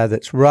disorder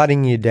that's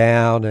running you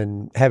down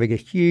and having a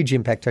huge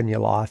impact on your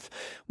life?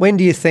 When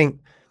do you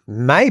think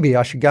maybe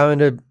I should go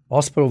into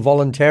hospital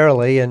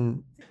voluntarily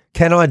and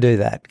Can I do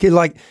that? So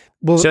in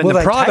will the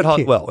they private,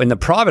 take you? in the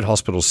private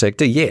hospital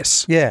sector,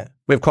 yes. Yeah.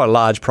 We have quite a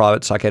large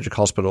private psychiatric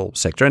hospital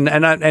sector.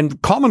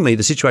 And commonly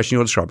the situation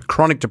you're describing,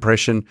 chronic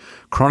depression,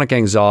 chronic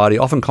anxiety,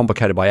 often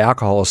complicated by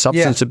alcohol or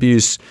substance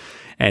abuse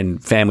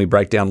and family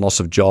breakdown, loss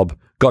of job,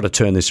 got to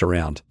turn this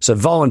around. So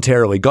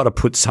voluntarily got to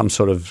put some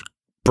sort of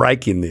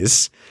break in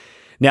this.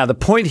 Now, the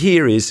point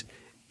here is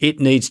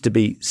it needs to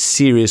be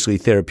seriously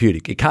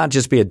therapeutic. It can't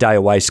just be a day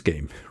away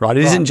scheme, right?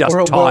 It isn't just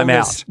time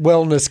out.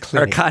 Wellness Or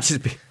clinic. it can't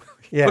just be...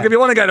 Yeah. Look, if you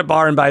want to go to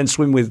Byron Bay and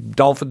swim with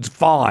dolphins,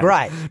 fine.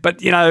 Right. But,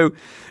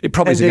 it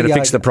probably isn't going to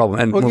fix the problem.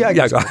 And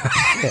yoga.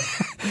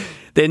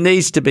 There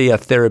needs to be a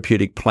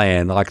therapeutic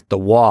plan, like the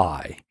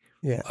why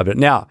of it.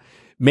 Now,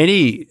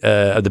 many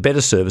of the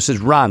better services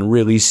run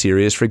really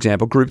serious, for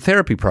example, group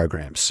therapy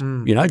programs.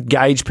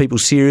 Engage people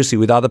seriously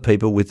with other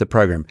people with the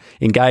program.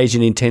 Engage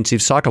in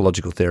intensive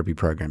psychological therapy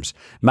programs.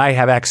 May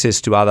have access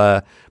to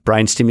other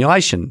brain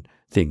stimulation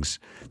things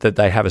that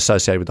they have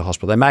associated with the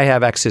hospital. They may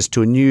have access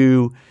to a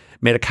new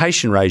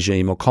medication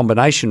regime or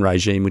combination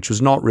regime, which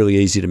was not really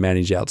easy to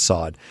manage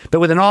outside. But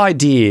with an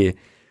idea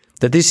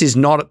that this is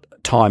not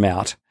time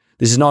out,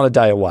 this is not a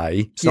day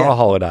away, it's not a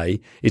holiday,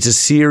 it's a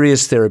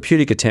serious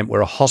therapeutic attempt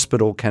where a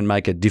hospital can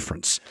make a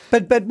difference.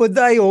 But would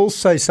they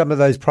also, some of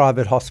those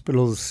private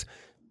hospitals,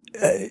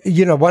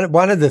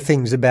 one of the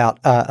things about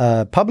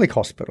a public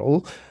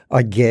hospital,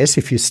 I guess,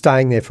 if you're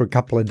staying there for a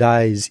couple of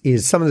days,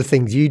 is some of the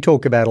things you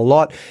talk about a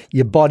lot,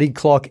 your body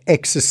clock,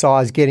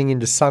 exercise, getting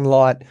into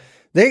sunlight.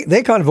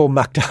 They're kind of all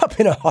mucked up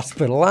in a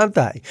hospital, aren't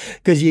they?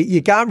 Because you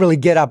can't really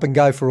get up and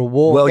go for a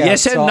walk. Well, outside.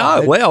 yes and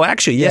no. Well,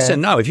 actually, yes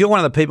and no. If you're one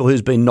of the people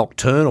who's been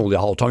nocturnal the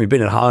whole time, you've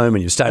been at home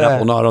and you've stayed up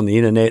all night on the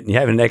internet and you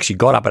haven't actually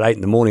got up at 8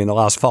 in the morning in the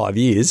last 5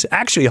 years,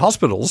 actually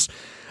hospitals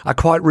are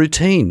quite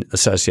routine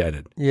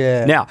associated.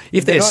 Yeah. Now,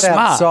 if they're not smart,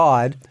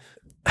 outside,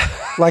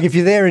 like if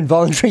you're there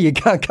involuntary, you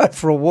can't go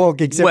for a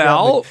walk except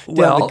down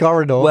the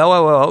corridor.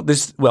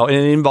 Well, in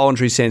an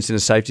involuntary sense, in a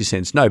safety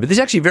sense, no. But this is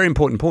actually a very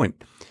important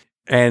point.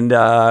 And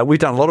we've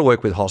done a lot of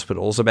work with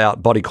hospitals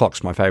about body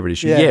clocks, my favourite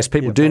issue. Yes,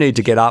 people do need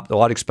to get up, the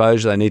light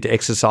exposure, they need to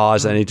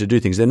exercise, they need to do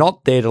things. They're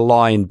not there to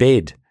lie in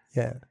bed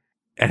and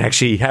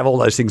actually have all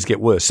those things get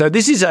worse. So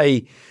this is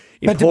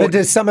But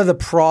does some of the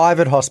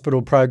private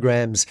hospital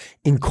programs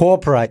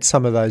incorporate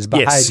some of those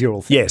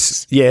behavioural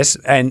things? Yes.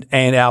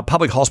 And our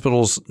public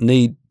hospitals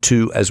need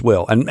to as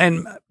well.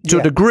 And to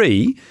a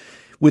degree,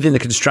 within the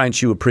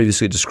constraints you were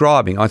previously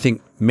describing, I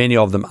think many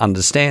of them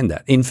understand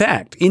that. In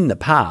fact, in the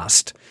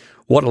past,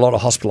 what a lot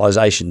of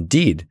hospitalisation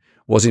did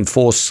was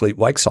enforce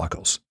sleep-wake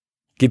cycles.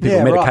 Give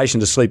people medication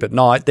to sleep at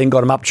night, then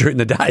got them up during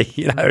the day,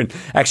 and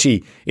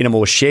actually in a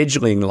more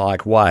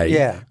scheduling-like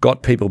way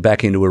got people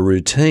back into a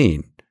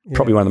routine.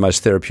 Probably one of the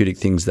most therapeutic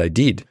things they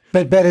did.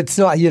 But it's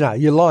not,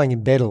 you're lying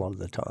in bed a lot of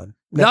the time.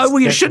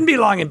 You shouldn't be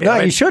lying in bed. No,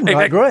 you shouldn't.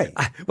 I agree.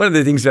 One of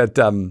the things that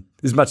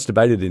is much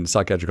debated in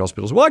psychiatric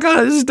hospitals, why can't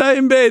I just stay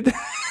in bed?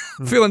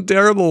 Feeling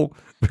terrible.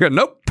 We go,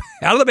 nope,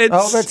 out of the bed.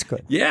 Oh, that's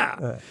good.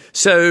 Yeah.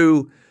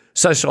 So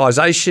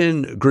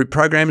socialisation, group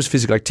programs,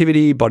 physical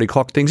activity, body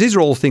clock things, these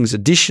are all things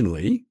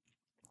additionally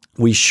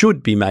we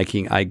should be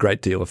making a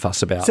great deal of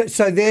fuss about.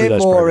 So they're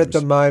more at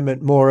the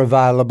moment more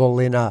available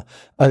in a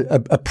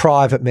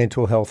private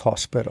mental health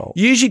hospital.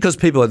 Usually because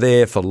people are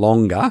there for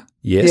longer,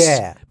 yes.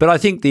 Yeah. But I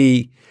think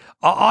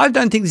I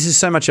don't think this is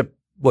so much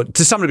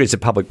to some degree it's a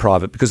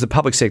public-private because the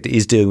public sector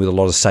is dealing with a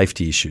lot of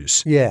safety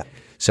issues. Yeah.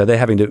 So they're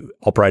having to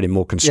operate in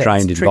more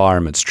constrained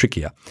environments,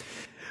 trickier.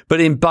 But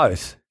in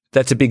both,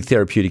 that's a big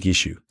therapeutic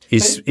issue.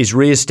 Is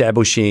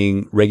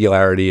re-establishing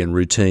regularity and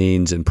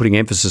routines and putting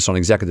emphasis on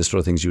exactly the sort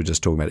of things you were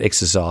just talking about: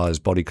 exercise,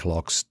 body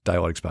clocks,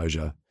 daylight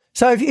exposure.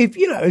 So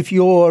if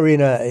you're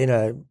in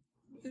a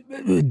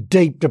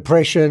deep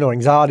depression or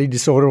anxiety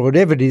disorder or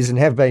whatever it is, and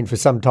have been for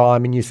some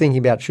time, and you're thinking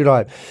about should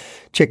I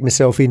check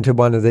myself into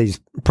one of these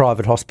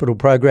private hospital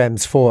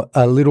programs for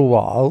a little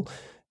while,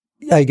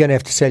 are you going to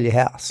have to sell your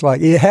house?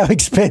 Like, how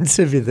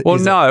expensive is it?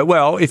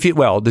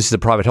 Well, this is a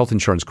private health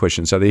insurance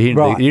question. So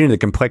you're in the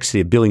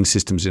complexity of billing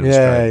systems in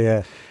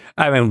Australia.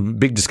 Yeah. I mean,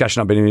 big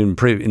discussion I've been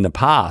in the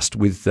past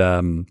with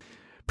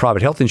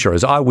private health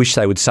insurers. I wish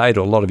they would say to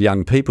a lot of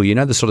young people,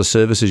 the sort of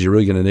services you're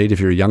really going to need if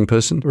you're a young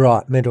person.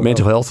 Right,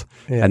 mental health.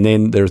 Yeah. And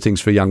then there are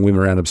things for young women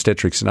around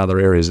obstetrics and other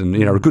areas. And,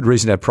 a good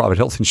reason to have private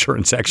health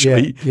insurance,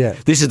 actually. Yeah.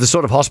 This is the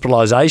sort of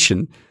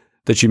hospitalisation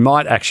that you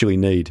might actually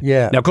need.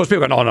 Yeah. Now, of course,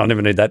 people go, no, I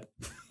never need that.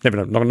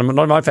 Never, not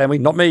in my family,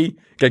 not me.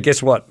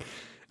 Guess what?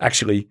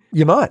 Actually,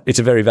 you might. It's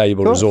a very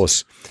valuable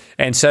resource.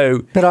 And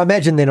so, but I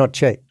imagine they're not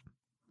cheap.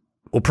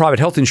 Well, private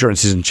health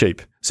insurance isn't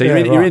cheap. So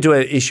you're into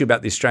an issue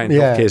about the Australian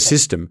healthcare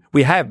system.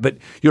 We have, but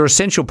your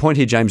essential point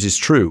here, James, is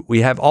true.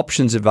 We have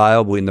options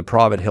available in the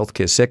private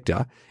healthcare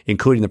sector,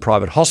 including the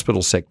private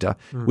hospital sector,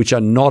 which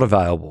are not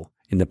available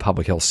in the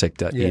public health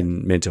sector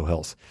in mental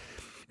health.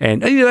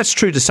 And that's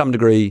true to some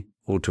degree,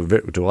 or to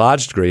a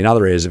large degree in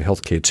other areas of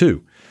healthcare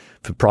too,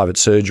 for private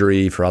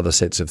surgery, for other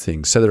sets of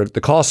things. So the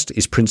cost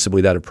is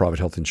principally that of private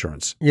health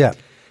insurance. Yeah.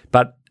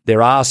 But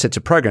there are sets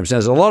of programs. Now,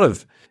 there's a lot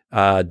of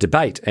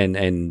debate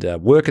and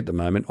work at the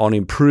moment on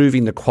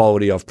improving the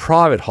quality of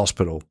private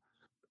hospital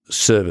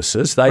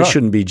services. They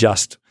shouldn't be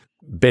just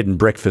bed and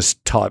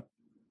breakfast type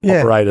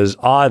operators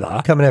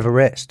either. Come and have a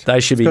rest. They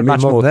should be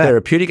much more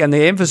therapeutic, and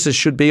the emphasis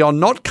should be on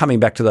not coming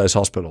back to those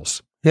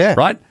hospitals. Yeah.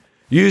 Right?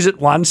 Use it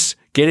once,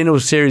 get into a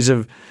series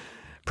of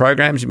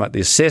programs. You might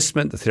the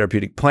assessment, the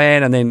therapeutic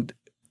plan, and then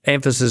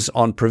emphasis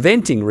on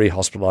preventing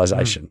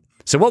rehospitalisation.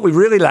 So what we've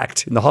really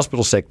lacked in the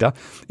hospital sector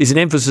is an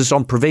emphasis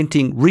on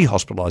preventing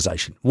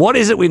rehospitalisation. What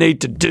is it we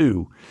need to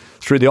do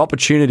through the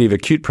opportunity of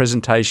acute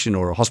presentation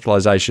or a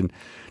hospitalisation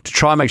to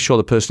try and make sure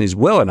the person is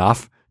well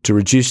enough to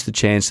reduce the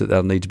chance that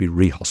they'll need to be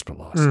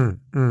rehospitalised?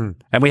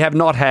 And we have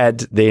not had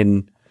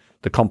then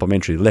the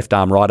complementary left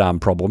arm, right arm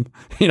problem.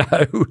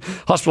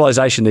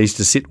 Hospitalisation needs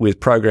to sit with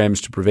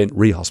programs to prevent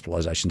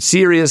rehospitalisation,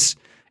 serious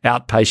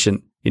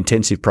outpatient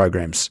intensive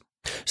programs.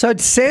 So it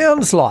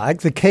sounds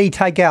like the key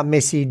take-out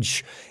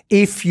message,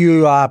 if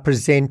you are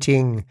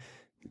presenting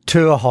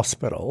to a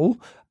hospital,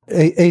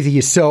 either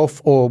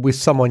yourself or with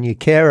someone you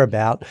care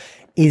about,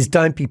 is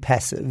don't be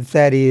passive.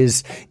 That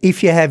is,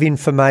 if you have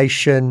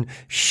information,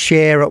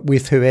 share it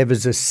with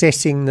whoever's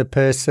assessing the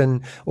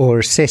person or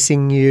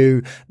assessing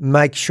you.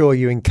 Make sure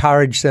you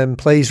encourage them.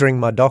 Please ring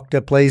my doctor.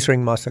 Please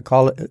ring my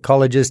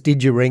psychologist.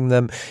 Did you ring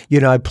them?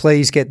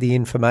 Please get the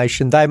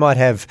information. They might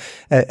have,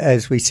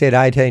 as we said,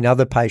 18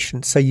 other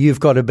patients. So you've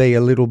got to be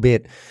a little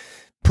bit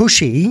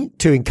pushy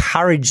to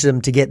encourage them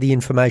to get the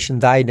information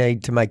they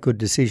need to make good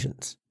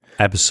decisions.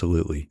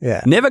 Absolutely.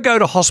 Yeah. Never go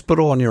to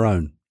hospital on your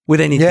own. With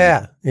anything.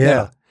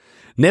 Yeah.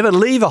 Never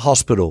leave a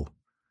hospital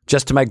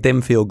just to make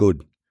them feel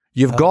good.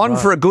 You've gone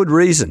for a good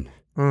reason.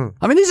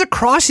 I mean, these are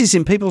crises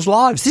in people's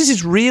lives. This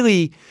is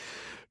really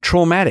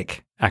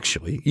traumatic,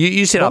 actually.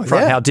 You said up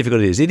front how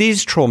difficult it is. It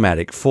is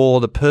traumatic for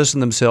the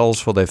person themselves,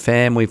 for their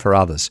family, for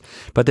others.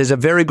 But there's a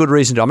very good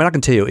reason to. I mean, I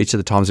can tell you each of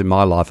the times in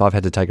my life I've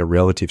had to take a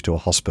relative to a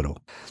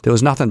hospital. There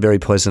was nothing very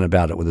pleasant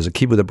about it, whether there's a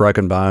kid with a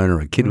broken bone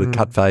or a kid with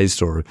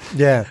cut-faced or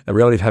a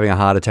relative having a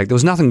heart attack. There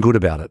was nothing good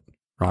about it.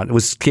 Right, it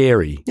was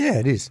scary. Yeah,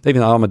 it is.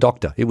 Even though I'm a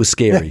doctor, it was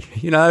scary.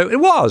 It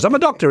was. I'm a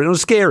doctor, and it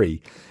was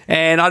scary.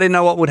 And I didn't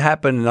know what would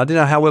happen, and I didn't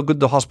know how well good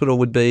the hospital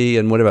would be,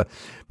 and whatever.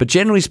 But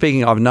generally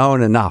speaking, I've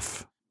known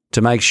enough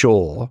to make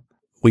sure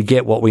we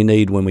get what we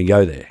need when we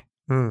go there.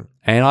 And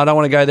I don't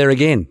want to go there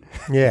again.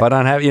 Yeah. If I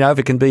don't have, if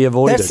it can be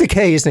avoided. That's the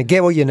key, isn't it?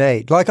 Get what you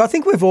need. Like I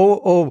think we've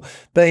all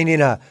been in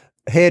a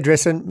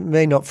hairdresser,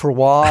 me not for a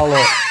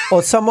while,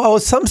 or some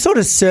sort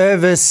of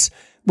service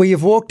where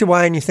you've walked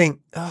away and you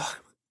think,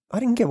 I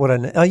didn't get what I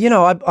need.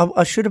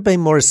 I should have been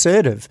more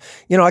assertive.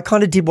 I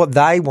kind of did what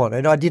they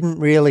wanted. I didn't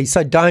really.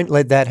 So don't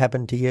let that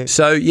happen to you.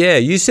 So,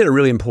 you said a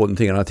really important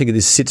thing, and I think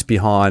this sits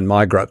behind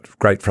my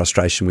great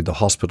frustration with the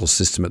hospital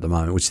system at the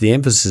moment, which the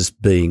emphasis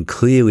being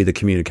clearly the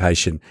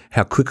communication.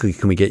 How quickly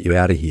can we get you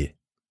out of here?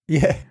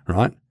 Yeah.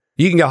 Right?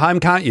 You can go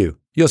home, can't you?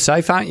 You're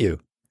safe, aren't you?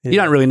 Yeah. You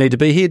don't really need to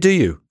be here, do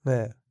you?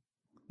 Yeah.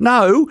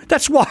 No,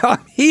 that's why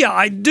I'm here.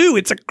 I do.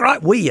 It's a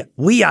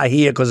we are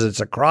here because it's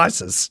a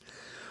crisis.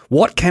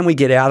 What can we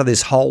get out of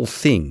this whole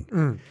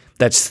thing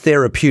that's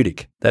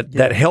therapeutic,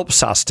 that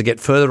helps us to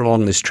get further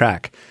along this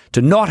track,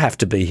 to not have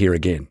to be here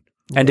again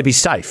and to be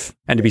safe,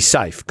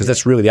 because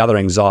that's really the other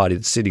anxiety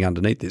that's sitting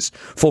underneath this,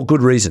 for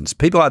good reasons.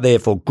 People are there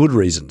for good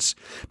reasons.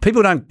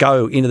 People don't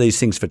go into these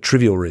things for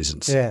trivial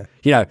reasons. Yeah.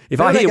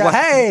 If I hear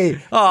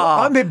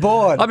I'm a bit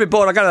bored. I go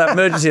to the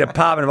emergency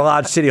department of a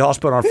large city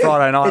hospital on a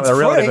Friday night with a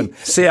relative and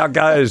see how it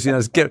goes.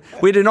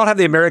 We do not have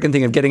the American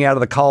thing of getting out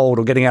of the cold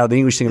or getting out of the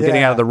English thing of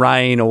getting out of the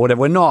rain or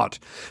whatever. We're not.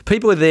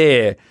 People are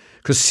there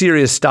because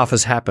serious stuff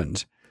has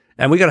happened,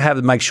 and we've got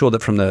to make sure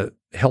that from the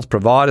health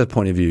provider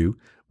point of view,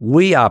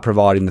 we are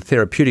providing the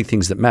therapeutic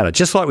things that matter,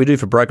 just like we do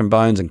for broken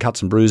bones and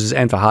cuts and bruises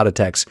and for heart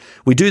attacks.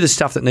 We do the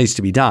stuff that needs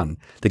to be done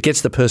that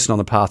gets the person on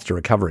the path to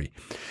recovery.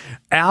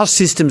 Our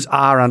systems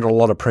are under a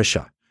lot of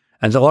pressure,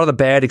 and a lot of the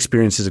bad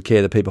experiences of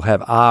care that people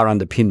have are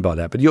underpinned by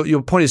that. But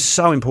your point is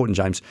so important,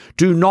 James.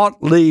 Do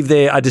not leave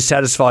there a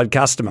dissatisfied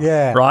customer,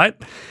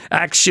 right?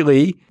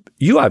 Actually,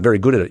 you are very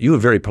good at it. You were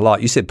very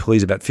polite. You said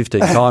please about 15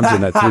 times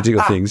in that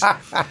particular things.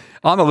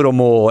 I'm a little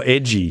more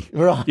edgy.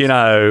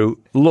 Right.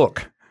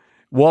 Look.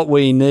 What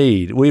we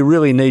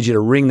really need you to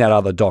ring that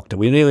other doctor.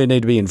 We really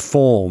need to be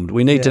informed.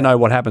 We need to know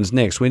what happens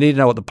next. We need to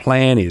know what the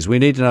plan is. We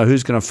need to know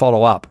who's going to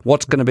follow up.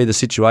 What's going to be the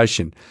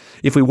situation?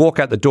 If we walk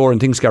out the door and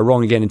things go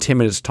wrong again in 10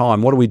 minutes'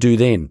 time, what do we do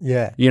then?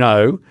 Yeah.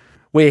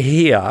 We're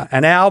here,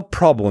 and our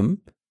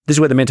problem, this is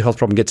where the mental health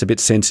problem gets a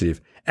bit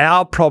sensitive.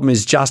 Our problem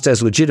is just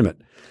as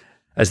legitimate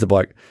as the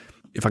bloke.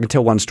 If I can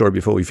tell one story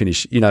before we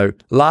finish,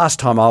 last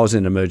time I was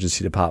in an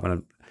emergency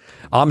department,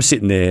 I'm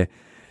sitting there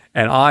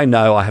and I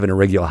know I have an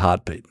irregular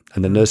heartbeat.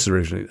 And the nurses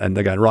are, and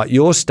they're going, right,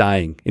 you're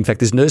staying. In fact,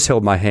 this nurse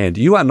held my hand.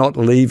 You are not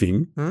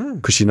leaving,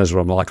 because she knows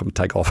what I'm like. I'm going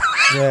to take off.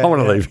 I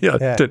want to leave.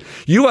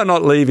 You are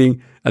not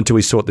leaving until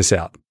we sort this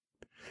out.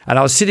 And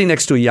I was sitting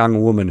next to a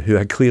young woman who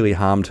had clearly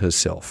harmed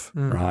herself,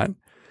 right?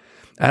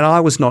 And I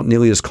was not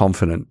nearly as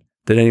confident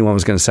that anyone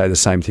was going to say the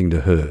same thing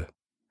to her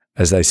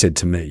as they said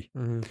to me.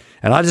 And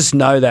I just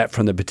know that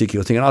from the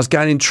particular thing. And I was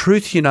going, in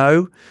truth,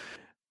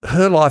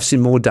 her life's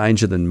in more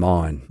danger than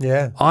mine.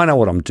 Yeah. I know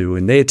what I'm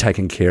doing. They're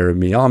taking care of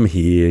me. I'm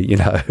here,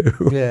 Yeah.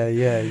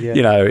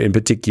 in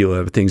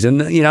particular things.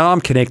 And,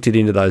 I'm connected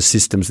into those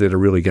systems that are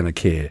really going to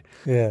care.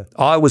 Yeah.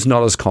 I was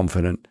not as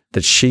confident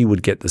that she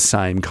would get the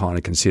same kind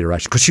of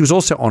consideration because she was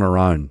also on her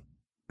own,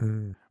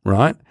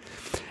 right?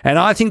 And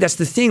I think that's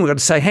the thing. We've got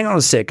to say, hang on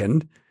a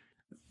second.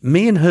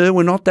 Me and her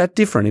were not that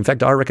different. In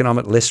fact, I reckon I'm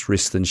at less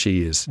risk than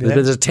she is. Yeah.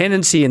 There's a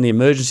tendency in the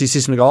emergency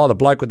system to go, the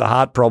bloke with the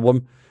heart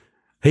problem,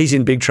 he's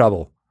in big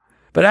trouble.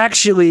 But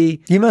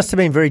actually... You must have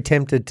been very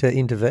tempted to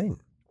intervene.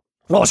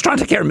 Well, I was trying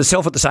to take care of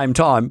myself at the same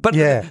time. But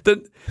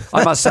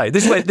I must say,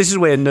 this is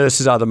where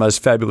nurses are the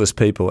most fabulous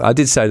people. I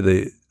did say to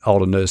the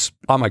older nurse,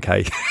 I'm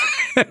okay.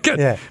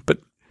 Yeah. But,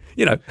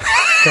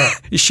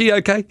 is she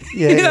okay?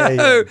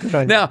 Yeah.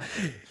 Now,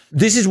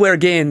 this is where,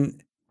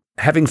 again,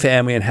 having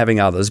family and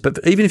having others, but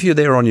even if you're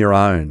there on your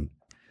own,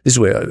 this is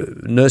where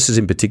nurses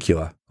in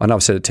particular, I know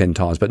I've said it 10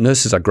 times, but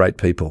nurses are great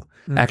people.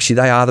 Actually,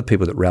 they are the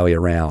people that rally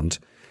around.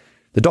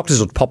 The doctors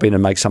will pop in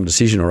and make some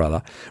decision or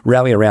other,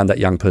 rally around that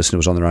young person who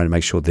was on their own and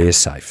make sure they're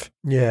safe.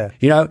 Yeah.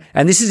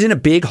 And this is in a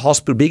big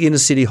hospital, big inner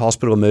city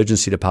hospital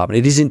emergency department.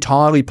 It is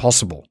entirely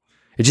possible.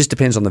 It just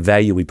depends on the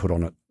value we put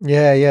on it.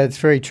 Yeah, it's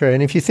very true.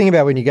 And if you think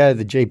about when you go to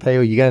the GP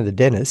or you go to the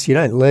dentist, you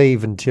don't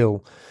leave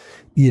until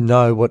you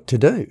know what to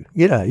do.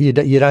 You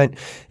don't,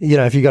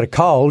 if you've got a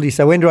cold, you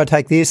say, when do I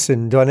take this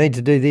and do I need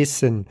to do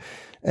this and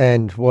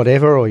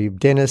whatever, or your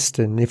dentist,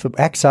 and if it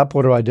acts up,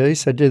 what do I do?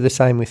 So do the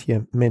same with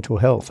your mental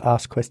health.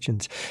 Ask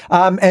questions.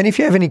 And if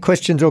you have any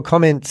questions or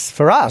comments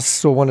for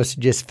us or want to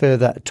suggest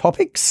further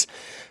topics,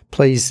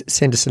 please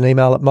send us an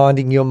email at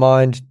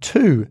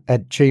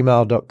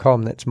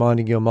mindingyourmind2@gmail.com. That's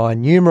mindingyourmind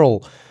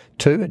numeral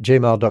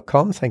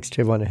 2@gmail.com. Thanks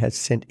to everyone who has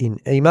sent in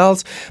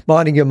emails.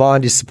 Minding Your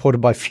Mind is supported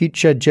by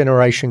Future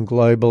Generation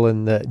Global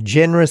and the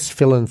generous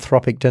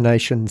philanthropic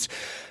donations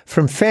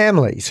from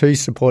families who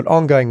support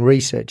ongoing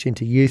research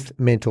into youth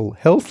mental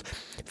health.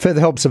 Further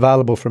help's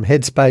available from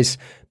Headspace,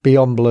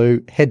 Beyond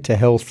Blue, Head to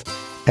Health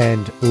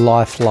and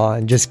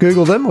Lifeline. Just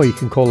Google them or you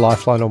can call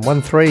Lifeline on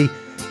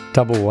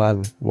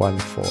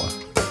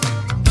 131114.